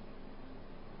fine.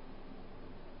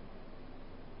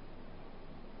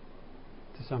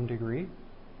 To some degree.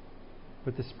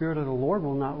 But the Spirit of the Lord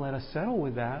will not let us settle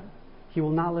with that. He will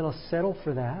not let us settle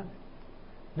for that.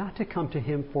 Not to come to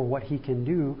Him for what He can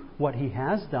do, what He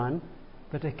has done,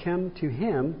 but to come to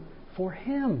Him for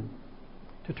Him.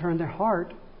 To turn their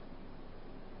heart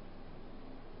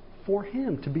for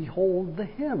Him, to behold the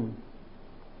Him.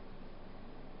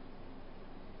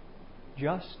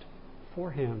 Just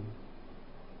for Him.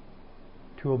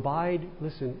 To abide,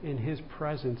 listen, in His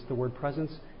presence. The word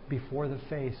presence, before the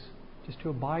face. Just to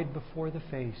abide before the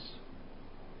face.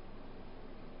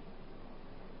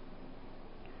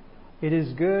 It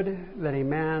is good that a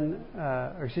man,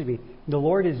 the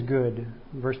Lord is good.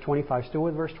 Verse 25, still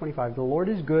with verse 25. The Lord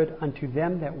is good unto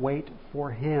them that wait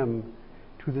for Him,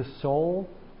 to the soul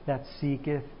that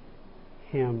seeketh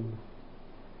Him.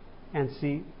 And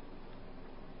see,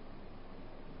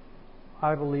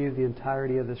 I believe the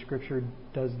entirety of the Scripture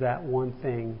does that one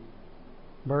thing.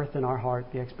 Birth in our heart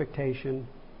the expectation,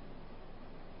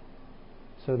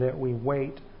 so that we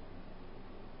wait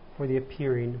for the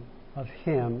appearing of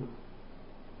Him,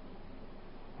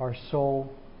 our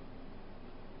soul,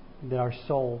 that our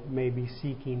soul may be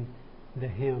seeking the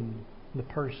Him, the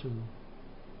person.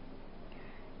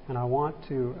 And I want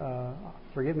to,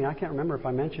 forgive me, I can't remember if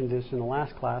I mentioned this in the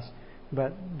last class,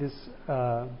 but this,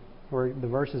 or the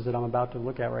verses that I'm about to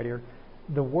look at right here,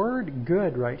 the word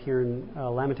good right here in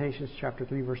Lamentations chapter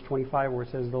 3 verse 25, where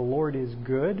it says the Lord is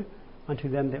good unto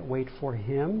them that wait for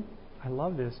Him. I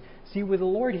love this. See, with the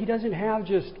Lord, He doesn't have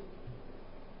just,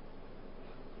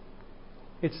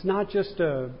 it's not just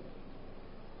a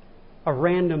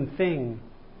random thing.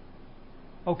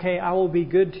 Okay, I will be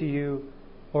good to you,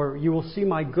 or you will see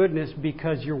my goodness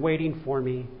because you're waiting for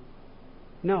me.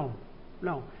 No.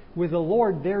 With the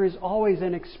Lord, there is always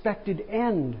an expected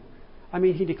end. I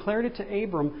mean, He declared it to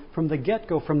Abram from the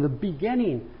get-go, from the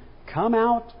beginning. Come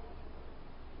out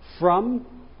from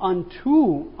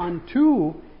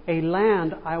unto a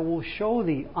land I will show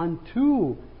thee.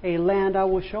 Unto a land I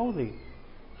will show thee.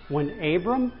 When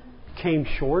Abram came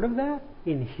short of that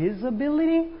in his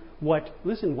ability, what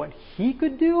he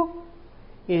could do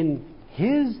in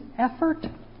his effort,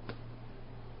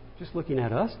 just looking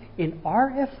at us, in our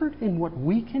effort, in what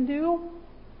we can do,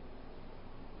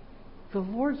 the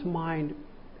Lord's mind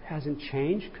hasn't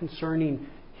changed concerning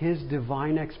His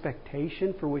divine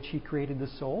expectation for which He created the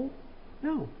soul.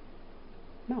 No.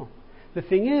 The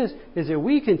thing is that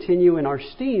we continue in our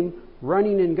steam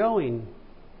running and going.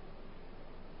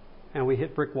 And we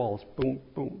hit brick walls. Boom,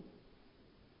 boom.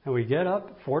 And we get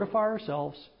up, fortify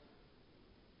ourselves,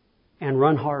 and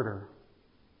run harder.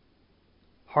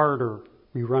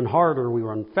 We run harder, we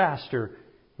run faster,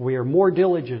 we are more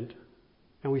diligent,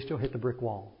 and we still hit the brick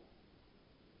wall.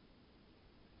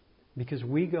 Because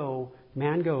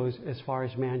man goes as far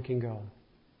as man can go.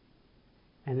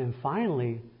 And then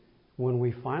finally, when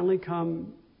we finally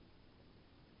come,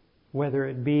 whether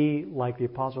it be like the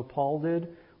Apostle Paul did,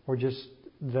 or just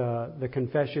the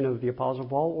confession of the Apostle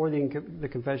Paul, or the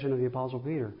confession of the Apostle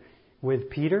Peter. With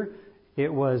Peter,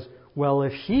 it was, well,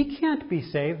 if he can't be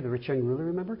saved, the rich young ruler,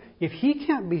 remember? If he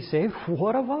can't be saved,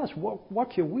 what of us?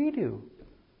 What can we do?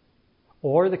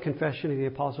 Or the confession of the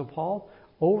Apostle Paul,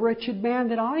 O wretched man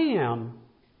that I am,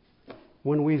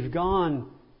 when we've gone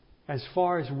as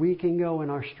far as we can go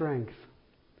in our strength.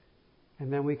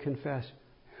 And then we confess,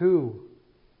 who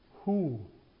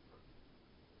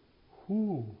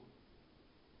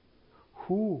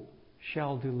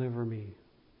shall deliver me?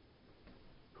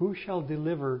 Who shall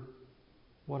deliver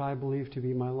what I believe to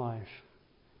be my life?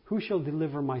 Who shall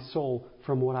deliver my soul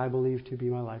from what I believe to be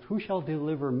my life? Who shall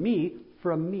deliver me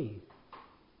from me?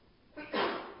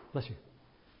 Bless you.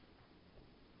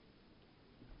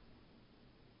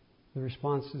 The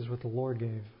response is what the Lord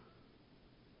gave.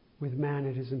 With man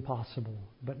it is impossible,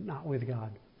 but not with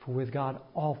God. For with God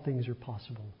all things are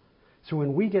possible. So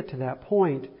when we get to that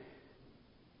point,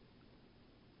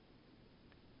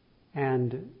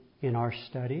 and in our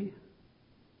study,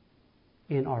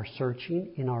 in our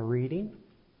searching, in our reading,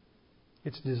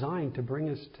 it's designed to bring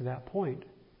us to that point.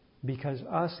 Because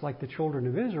us, like the children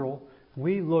of Israel,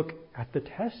 we look at the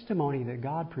testimony that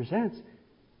God presents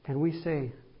and we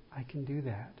say, I can do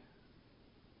that.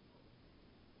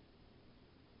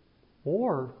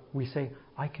 Or we say,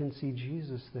 I can see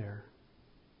Jesus there.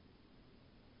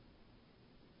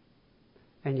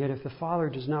 And yet if the Father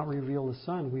does not reveal the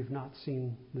Son, we've not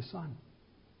seen the Son.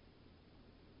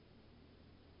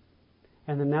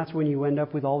 And then that's when you end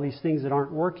up with all these things that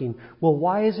aren't working. Well,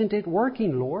 why isn't it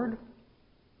working, Lord?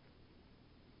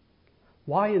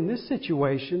 Why in this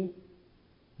situation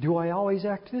do I always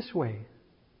act this way?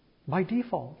 By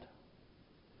default.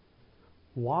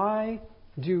 Why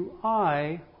do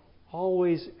I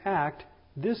always act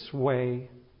this way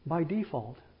by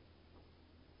default?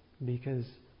 Because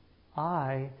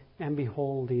I am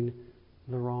beholding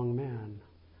the wrong man.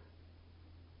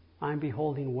 I'm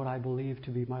beholding what I believe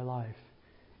to be my life.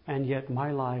 And yet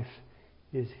my life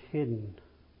is hidden.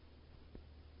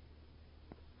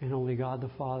 And only God the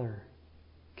Father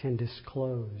can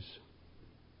disclose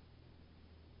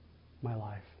my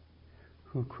life,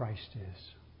 who Christ is.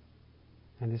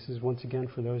 And this is once again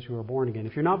for those who are born again.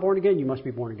 If you're not born again, you must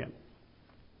be born again.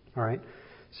 All right?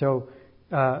 So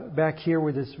back here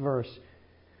with this verse.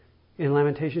 In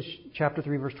Lamentations chapter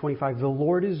 3, verse 25, the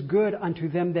Lord is good unto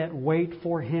them that wait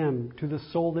for Him, to the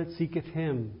soul that seeketh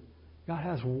Him. God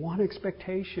has one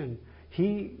expectation.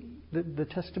 The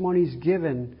testimony is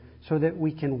given so that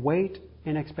we can wait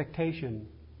in expectation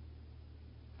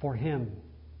for Him.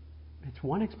 It's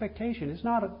one expectation. It's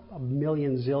not a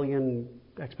million, zillion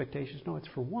expectations. No, it's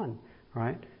for one.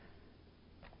 Right?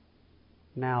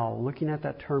 Now, looking at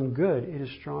that term good, it is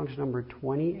Strong's number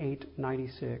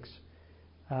 2896.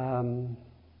 And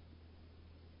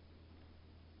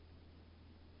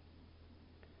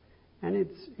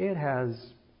it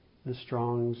has the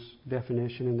Strong's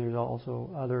definition, and there's also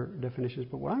other definitions.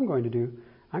 But what I'm going to do,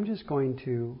 I'm just going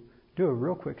to do a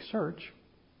real quick search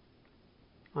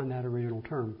on that original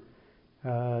term.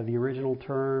 The original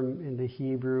term in the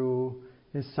Hebrew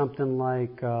is something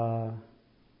like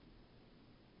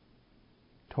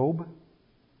tob,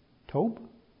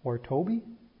 or tobe.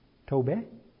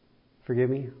 Forgive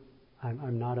me,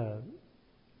 I'm not a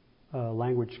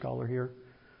language scholar here,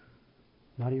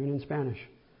 not even in Spanish.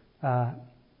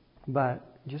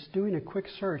 But just doing a quick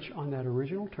search on that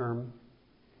original term,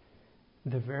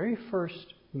 the very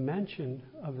first mention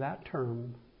of that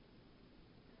term,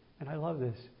 and I love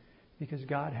this, because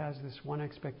God has this one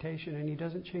expectation, and He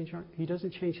doesn't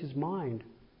change His mind.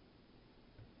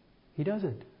 He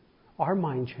doesn't. Our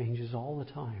mind changes all the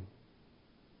time.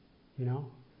 You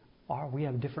know? We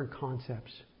have different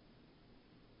concepts,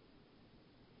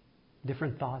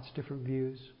 different thoughts, different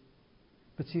views.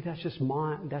 But see, that's just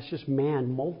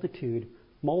man, multitude.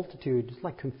 It's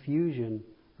like confusion,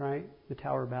 right? The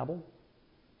Tower of Babel.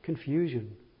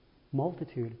 Confusion,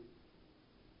 multitude.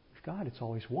 With God, it's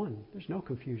always one. There's no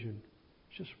confusion.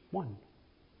 It's just one.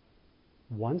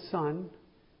 One Son.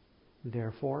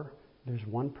 Therefore, there's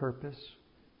one purpose,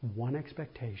 one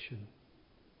expectation,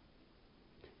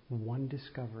 one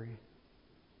discovery.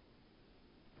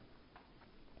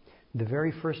 The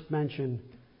very first mention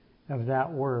of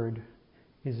that word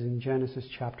is in Genesis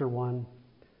chapter 1,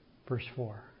 verse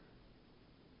 4.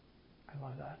 I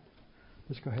love that.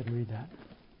 Let's go ahead and read that.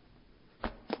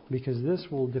 Because this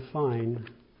will define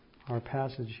our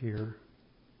passage here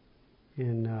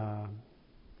in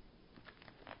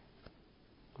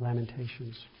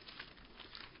Lamentations.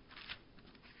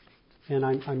 And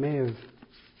I may have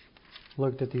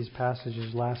looked at these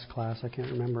passages last class. I can't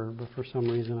remember, but for some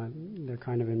reason they're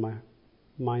kind of in my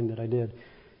mind that I did.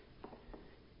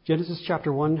 Genesis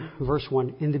chapter 1, verse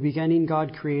 1. In the beginning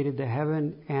God created the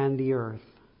heaven and the earth.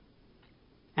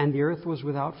 And the earth was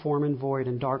without form and void,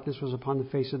 and darkness was upon the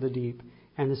face of the deep.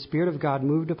 And the Spirit of God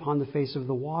moved upon the face of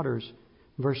the waters.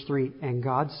 Verse 3. And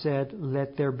God said,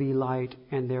 let there be light,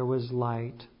 and there was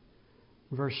light.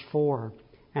 Verse 4.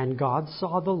 And God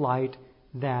saw the light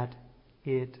that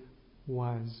it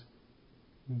was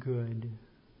good.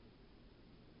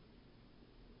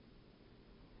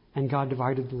 And God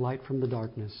divided the light from the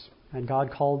darkness. And God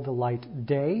called the light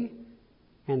day,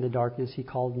 and the darkness He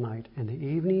called night. And the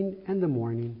evening and the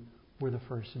morning were the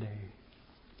first day.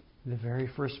 The very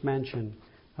first mention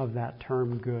of that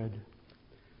term good.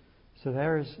 So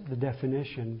there's the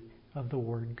definition of the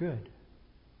word good.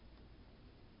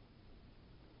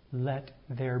 Let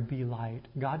there be light.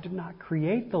 God did not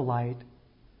create the light.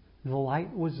 The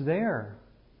light was there.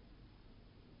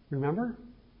 Remember?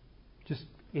 Just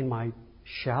in my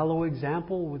shallow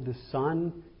example with the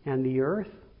sun and the earth,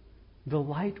 the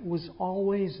light was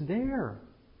always there.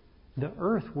 The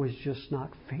earth was just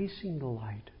not facing the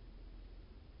light.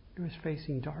 It was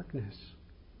facing darkness.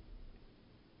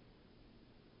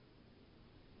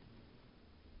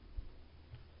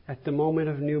 At the moment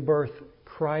of new birth,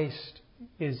 Christ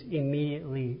is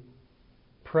immediately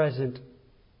present,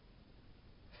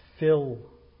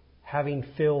 having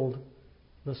filled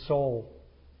the soul.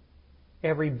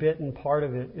 Every bit and part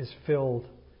of it is filled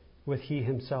with He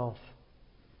Himself.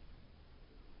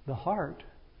 The heart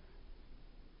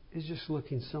is just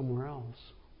looking somewhere else.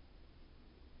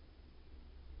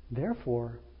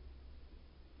 Therefore,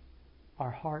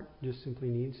 our heart just simply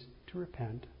needs to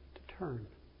repent,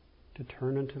 to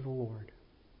turn unto the Lord.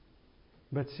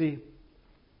 But see,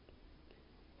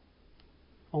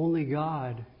 only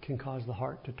God can cause the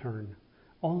heart to turn.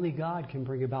 Only God can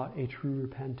bring about a true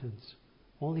repentance.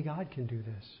 Only God can do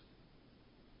this.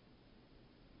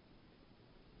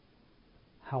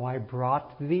 How I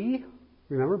brought thee,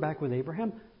 remember back with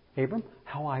Abram,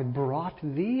 how I brought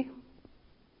thee.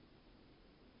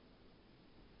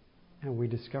 And we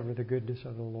discover the goodness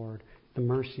of the Lord, the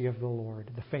mercy of the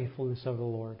Lord, the faithfulness of the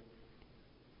Lord,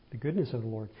 the goodness of the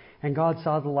Lord. And God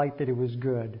saw the light that it was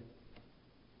good.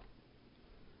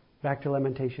 Back to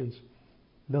Lamentations.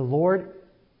 The Lord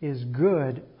is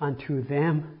good unto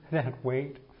them that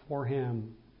wait for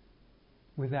Him.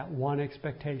 With that one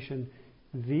expectation,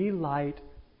 the light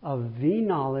of the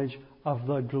knowledge of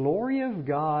the glory of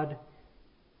God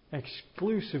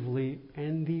exclusively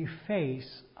in the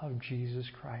face of Jesus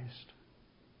Christ.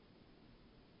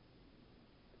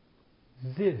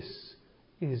 This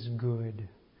is good.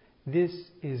 This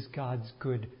is God's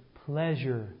good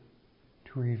pleasure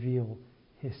to reveal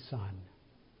His Son,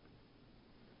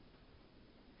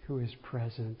 who is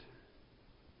present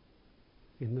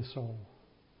in the soul.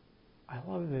 I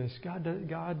love this. God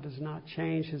does not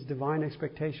change. His divine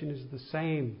expectation is the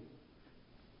same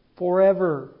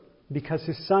forever, because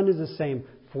His Son is the same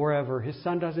forever. His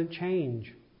Son doesn't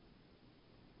change.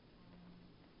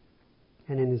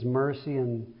 And in His mercy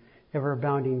and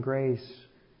ever-abounding grace,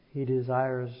 He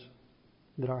desires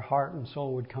that our heart and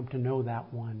soul would come to know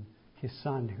that one, His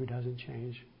Son, who doesn't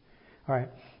change. All right.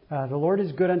 The Lord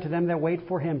is good unto them that wait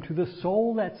for Him, to the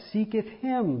soul that seeketh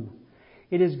Him.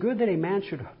 It is good that a man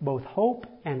should both hope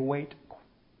and wait,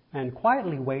 and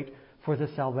quietly wait for the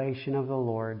salvation of the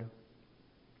Lord.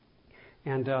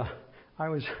 And I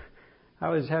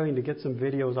was having to get some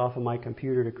videos off of my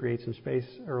computer to create some space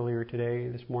earlier today,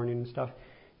 this morning and stuff.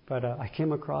 But I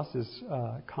came across this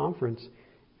conference,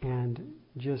 and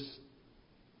just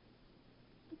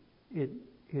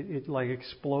it like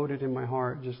exploded in my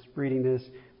heart just reading this.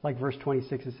 Like verse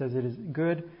 26, it says, "It is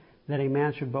good that a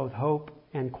man should both hope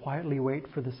and quietly wait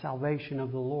for the salvation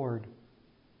of the Lord."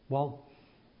 Well,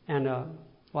 and I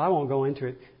won't go into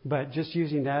it, but just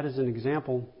using that as an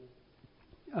example,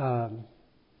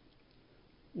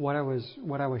 what I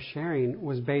was sharing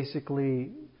was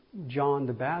basically John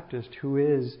the Baptist, who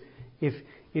is,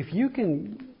 if you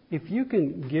can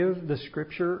give the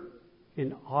Scripture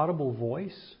an audible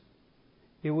voice,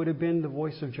 it would have been the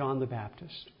voice of John the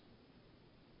Baptist.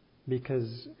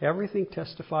 Because everything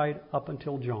testified up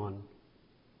until John.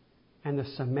 And the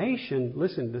summation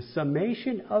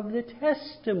of the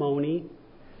testimony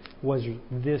was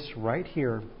this right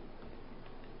here.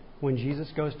 When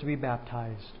Jesus goes to be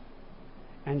baptized.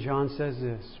 And John says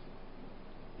this.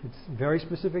 It's very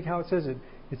specific how it says it.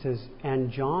 It says, "And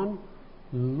John,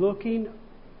 looking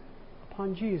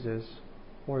upon Jesus,"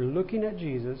 or looking at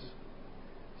Jesus,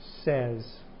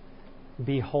 says,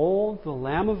 "Behold the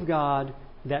Lamb of God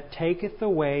that taketh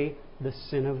away the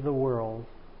sin of the world."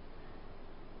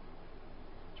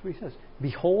 That's what he says.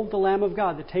 "Behold the Lamb of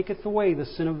God that taketh away the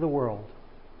sin of the world."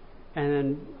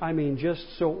 And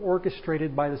just so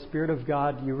orchestrated by the Spirit of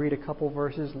God, you read a couple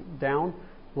verses down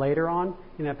later on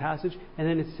in that passage, and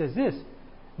then it says this: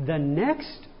 "The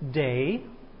next day,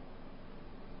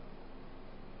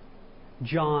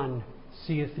 John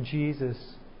seeth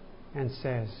Jesus and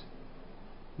says,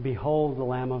 Behold the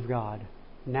Lamb of God."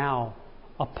 Now,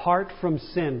 apart from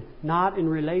sin, not in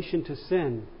relation to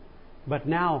sin, but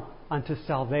now unto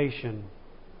salvation.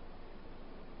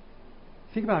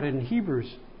 Think about it in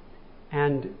Hebrews.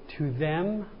 "And to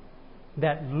them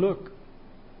that look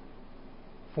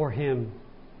for Him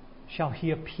shall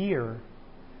He appear,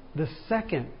 the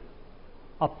second,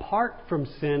 apart from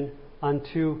sin,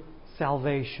 unto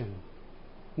salvation."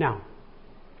 Now,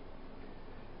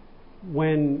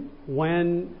 when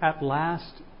at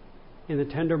last, in the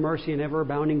tender mercy and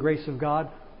ever-abounding grace of God,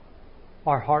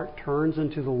 our heart turns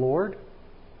unto the Lord,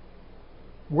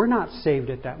 we're not saved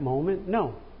at that moment.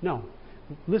 No.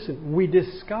 Listen, we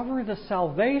discover the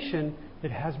salvation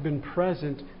that has been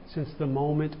present since the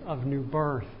moment of new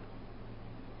birth.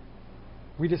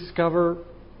 We discover,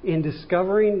 in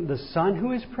discovering the Son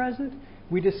who is present,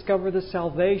 we discover the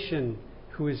salvation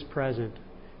who is present.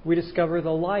 We discover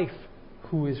the life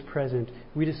who is present.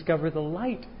 We discover the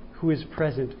light who is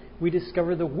present. We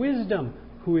discover the wisdom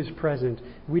who is present.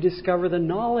 We discover the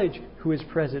knowledge who is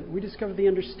present. We discover the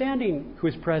understanding who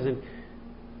is present.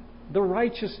 The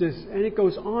righteousness, and it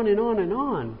goes on and on and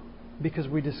on, because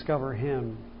we discover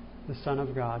Him, the Son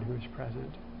of God, who is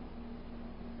present.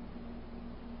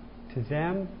 To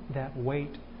them that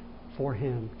wait for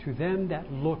Him, to them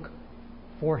that look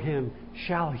for Him,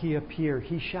 shall He appear.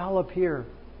 He shall appear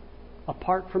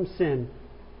apart from sin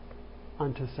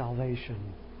unto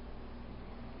salvation.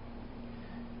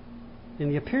 In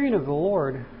the appearing of the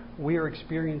Lord, we are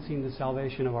experiencing the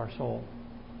salvation of our soul.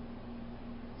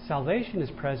 Salvation is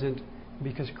present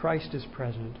because Christ is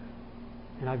present.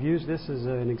 And I've used this as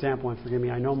an example, and forgive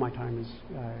me, I know my time is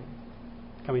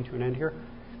coming to an end here.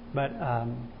 But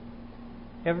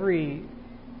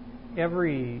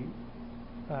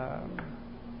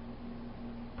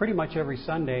pretty much every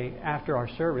Sunday after our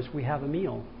service, we have a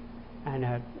meal. And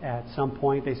at some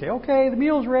point they say, okay, the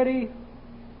meal's ready.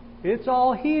 It's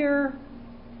all here.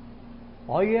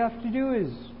 All you have to do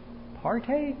is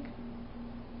partake.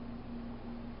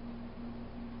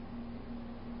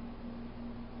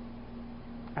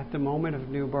 At the moment of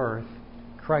new birth,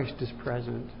 Christ is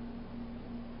present.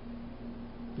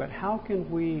 But how can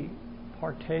we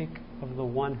partake of the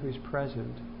one who's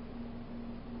present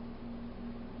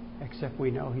except we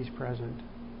know He's present?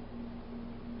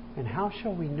 And how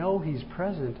shall we know He's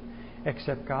present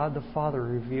except God the Father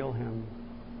reveal Him?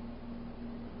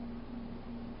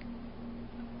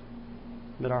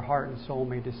 That our heart and soul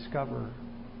may discover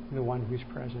the one who's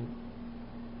present.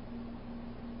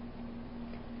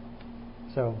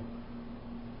 So,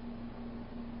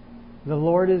 the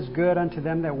Lord is good unto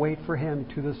them that wait for Him,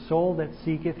 to the soul that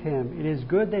seeketh Him. It is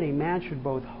good that a man should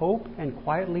both hope and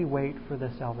quietly wait for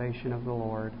the salvation of the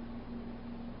Lord.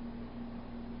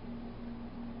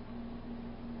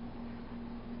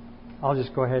 I'll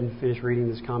just go ahead and finish reading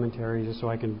this commentary, just so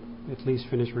I can at least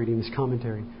finish reading this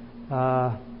commentary.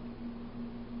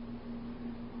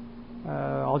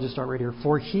 I'll just start right here.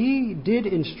 For Abraham did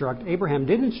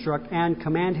instruct and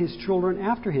command his children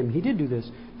after him. He did do this,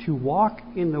 to walk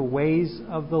in the ways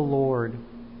of the Lord,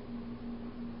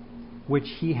 which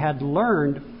he had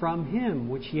learned from Him,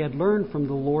 which he had learned from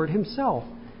the Lord Himself.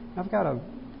 I've got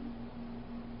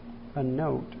a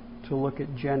note to look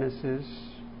at Genesis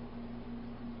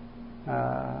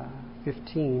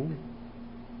 15.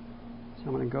 So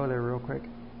I'm going to go there real quick.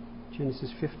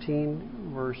 Genesis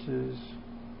 15, verses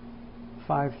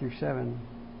 5 through 7.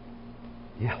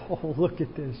 Yeah, oh, look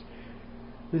at this.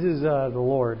 This is the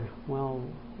Lord. Well,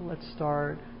 let's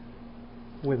start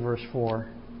with verse 4.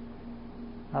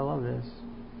 I love this.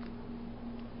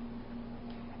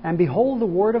 And behold, the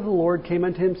word of the Lord came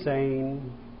unto him,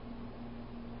 saying,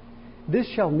 This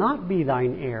shall not be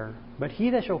thine heir, but he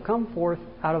that shall come forth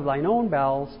out of thine own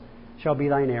bowels shall be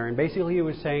thine heir. And basically he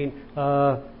was saying,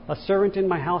 a servant in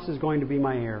my house is going to be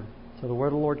my heir. So the word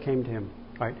of the Lord came to him.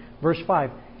 Right. Verse 5,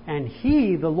 and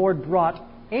he, the Lord, brought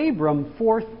Abram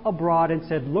forth abroad and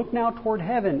said, Look now toward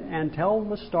heaven and tell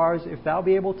the stars if thou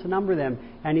be able to number them.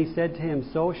 And he said to him,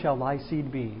 So shall thy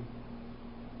seed be.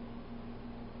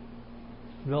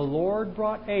 The Lord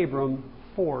brought Abram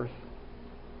forth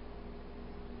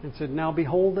and said, Now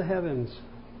behold the heavens.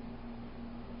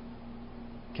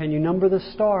 Can you number the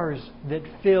stars that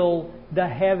fill the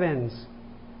heavens?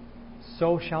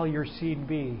 So shall your seed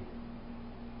be.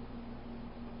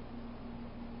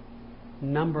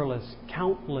 Numberless,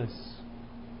 countless.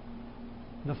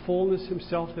 The fullness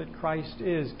Himself that Christ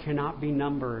is cannot be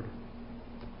numbered,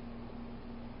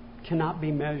 cannot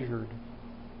be measured.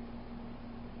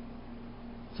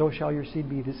 So shall your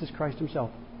seed be. This is Christ Himself.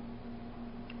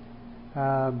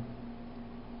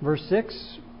 Verse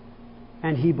 6,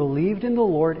 and he believed in the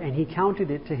Lord, and He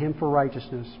counted it to him for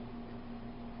righteousness.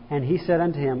 And He said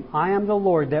unto him, I am the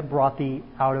Lord that brought thee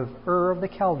out of Ur of the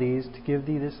Chaldees to give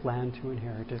thee this land to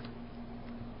inherit it.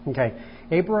 Okay,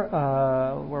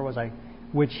 where was I?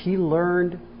 Which he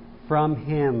learned from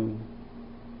Him,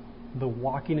 the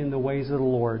walking in the ways of the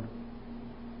Lord.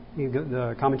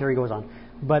 The commentary goes on.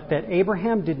 But that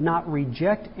Abraham did not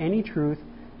reject any truth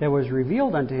that was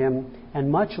revealed unto him, and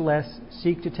much less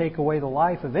seek to take away the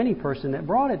life of any person that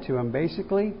brought it to him.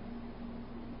 Basically,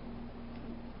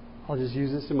 I'll just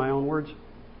use this in my own words.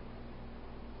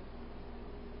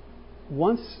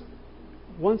 Once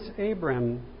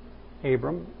Abram,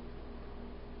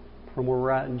 from where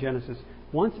we're at in Genesis,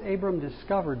 once Abram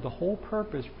discovered the whole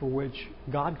purpose for which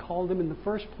God called him in the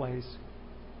first place,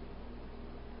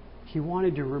 he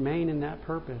wanted to remain in that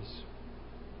purpose.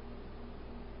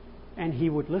 And he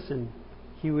would listen.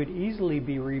 He would easily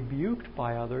be rebuked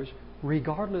by others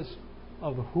regardless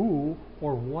of who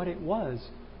or what it was,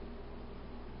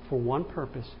 for one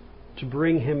purpose, to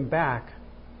bring him back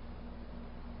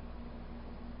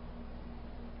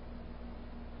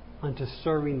unto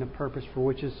serving the purpose for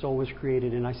which his soul was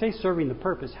created. And I say serving the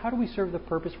purpose. How do we serve the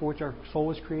purpose for which our soul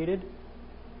was created?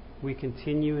 We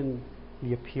continue in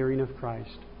the appearing of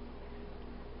Christ.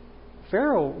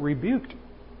 Pharaoh rebuked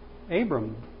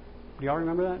Abram. Do y'all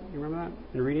remember that? You remember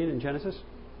that? In reading it in Genesis?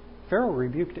 Pharaoh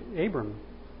rebuked Abram.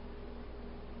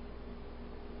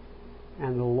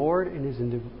 And the Lord,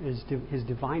 in His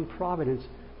divine providence,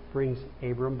 brings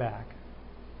Abram back.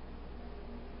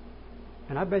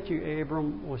 And I bet you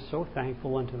Abram was so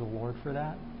thankful unto the Lord for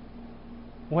that.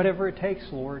 Whatever it takes,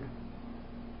 Lord,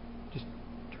 just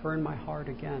turn my heart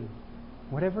again.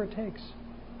 Whatever it takes,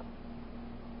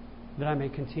 that I may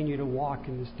continue to walk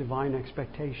in this divine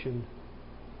expectation.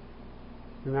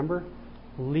 Remember?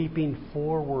 Leaping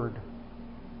forward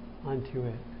unto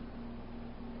it.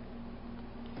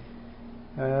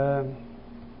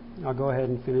 I'll go ahead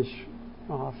and finish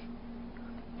off.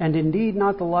 And indeed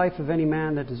not the life of any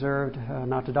man that deserved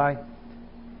not to die.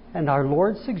 And our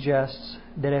Lord suggests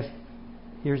that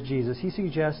here's Jesus, He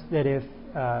suggests that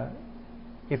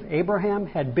if Abraham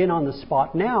had been on the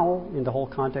spot now, in the whole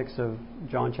context of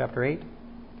John chapter 8,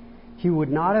 he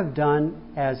would not have done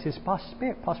as his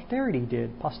posterity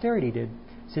did,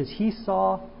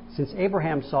 since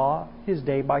Abraham saw his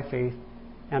day by faith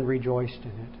and rejoiced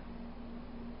in it.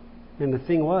 And the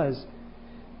thing was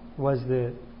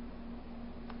that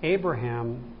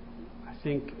Abraham, I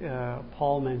think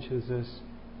Paul mentions this,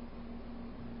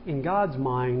 in God's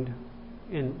mind,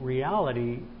 in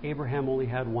reality, Abraham only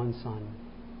had one son,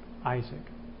 Isaac,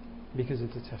 because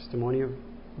it's a testimony of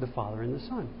the Father and the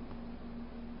Son.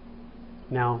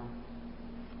 Now,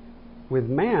 with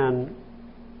man,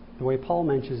 the way Paul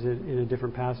mentions it in a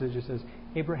different passage, it says,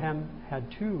 Abraham had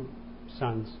two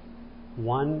sons,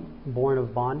 one born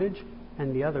of bondage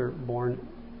and the other born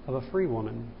of a free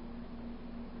woman.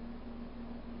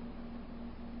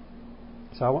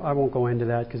 So I won't go into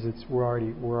that because we're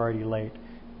already late.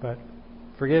 But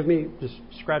forgive me, just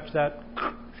scratch that.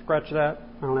 I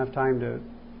don't have time to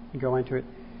go into it.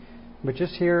 But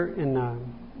just here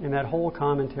in that whole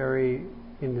commentary,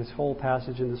 in this whole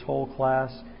passage, in this whole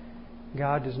class,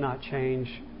 God does not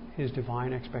change His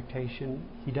divine expectation.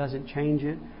 He doesn't change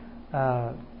it.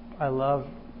 I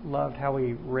loved how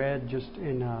he read just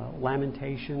in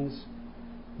Lamentations.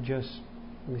 Let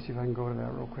me see if I can go to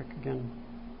that real quick again.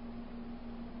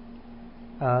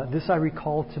 This I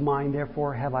recall to mind,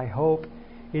 therefore have I hope.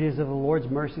 It is of the Lord's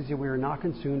mercies that we are not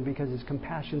consumed, because His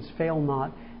compassions fail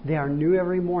not. They are new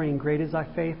every morning. Great is Thy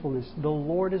faithfulness. The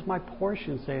Lord is my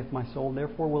portion, saith my soul.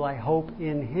 Therefore will I hope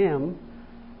in Him.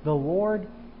 The Lord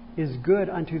is good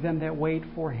unto them that wait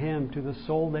for Him, to the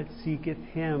soul that seeketh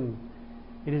Him.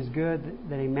 It is good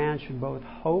that a man should both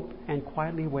hope and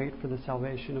quietly wait for the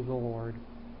salvation of the Lord.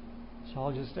 So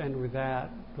I'll just end with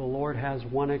that. The Lord has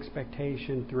one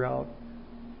expectation throughout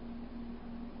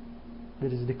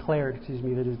that is declared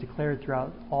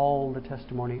throughout all the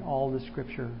testimony, all the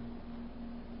Scripture,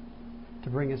 to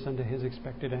bring us unto His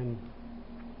expected end.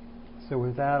 So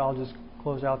with that, I'll just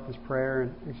close out this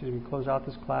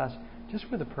class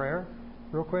just with a prayer,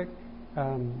 real quick.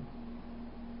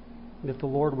 That the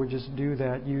Lord would just do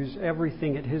that, use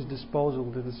everything at His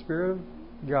disposal, that the Spirit of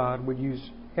God would use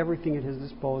everything at His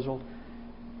disposal.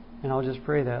 And I'll just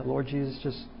pray that, Lord Jesus,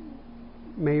 just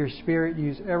may Your Spirit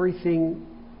use everything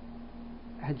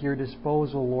at Your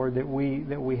disposal, Lord, that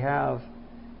we have,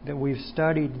 that we've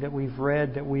studied, that we've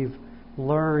read, that we've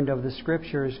learned of the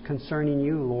Scriptures concerning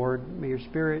You, Lord. May Your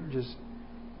Spirit just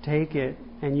take it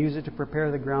and use it to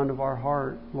prepare the ground of our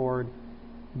heart, Lord.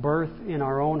 Birth in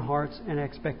our own hearts an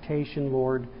expectation,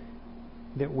 Lord,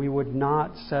 that we would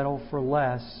not settle for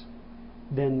less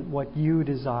than what You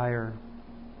desire.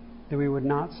 That we would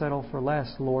not settle for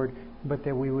less, Lord, but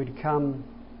that we would come,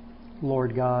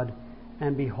 Lord God,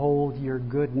 and behold Your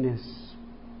goodness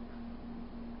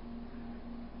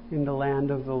in the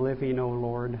land of the living, O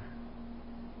Lord.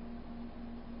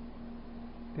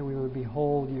 That we would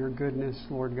behold Your goodness,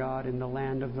 Lord God, in the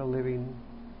land of the living.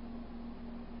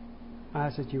 I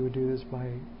ask that You would do this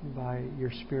by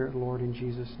Your Spirit, Lord, in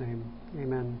Jesus' name.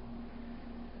 Amen.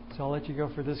 So I'll let you go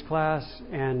for this class,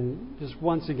 and just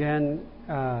once again,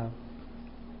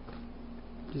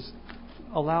 just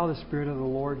allow the Spirit of the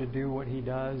Lord to do what He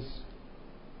does.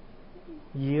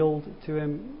 Yield to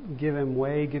Him, give Him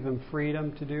way, give Him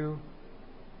freedom to do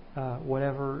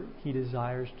whatever He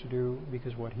desires to do,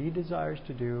 because what He desires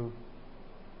to do,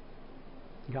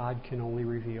 God can only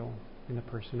reveal in the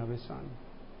person of His Son.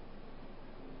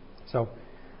 So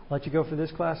let you go for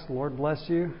this class. The Lord bless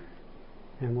you.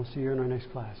 And we'll see you in our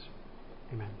next class.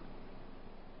 Amen.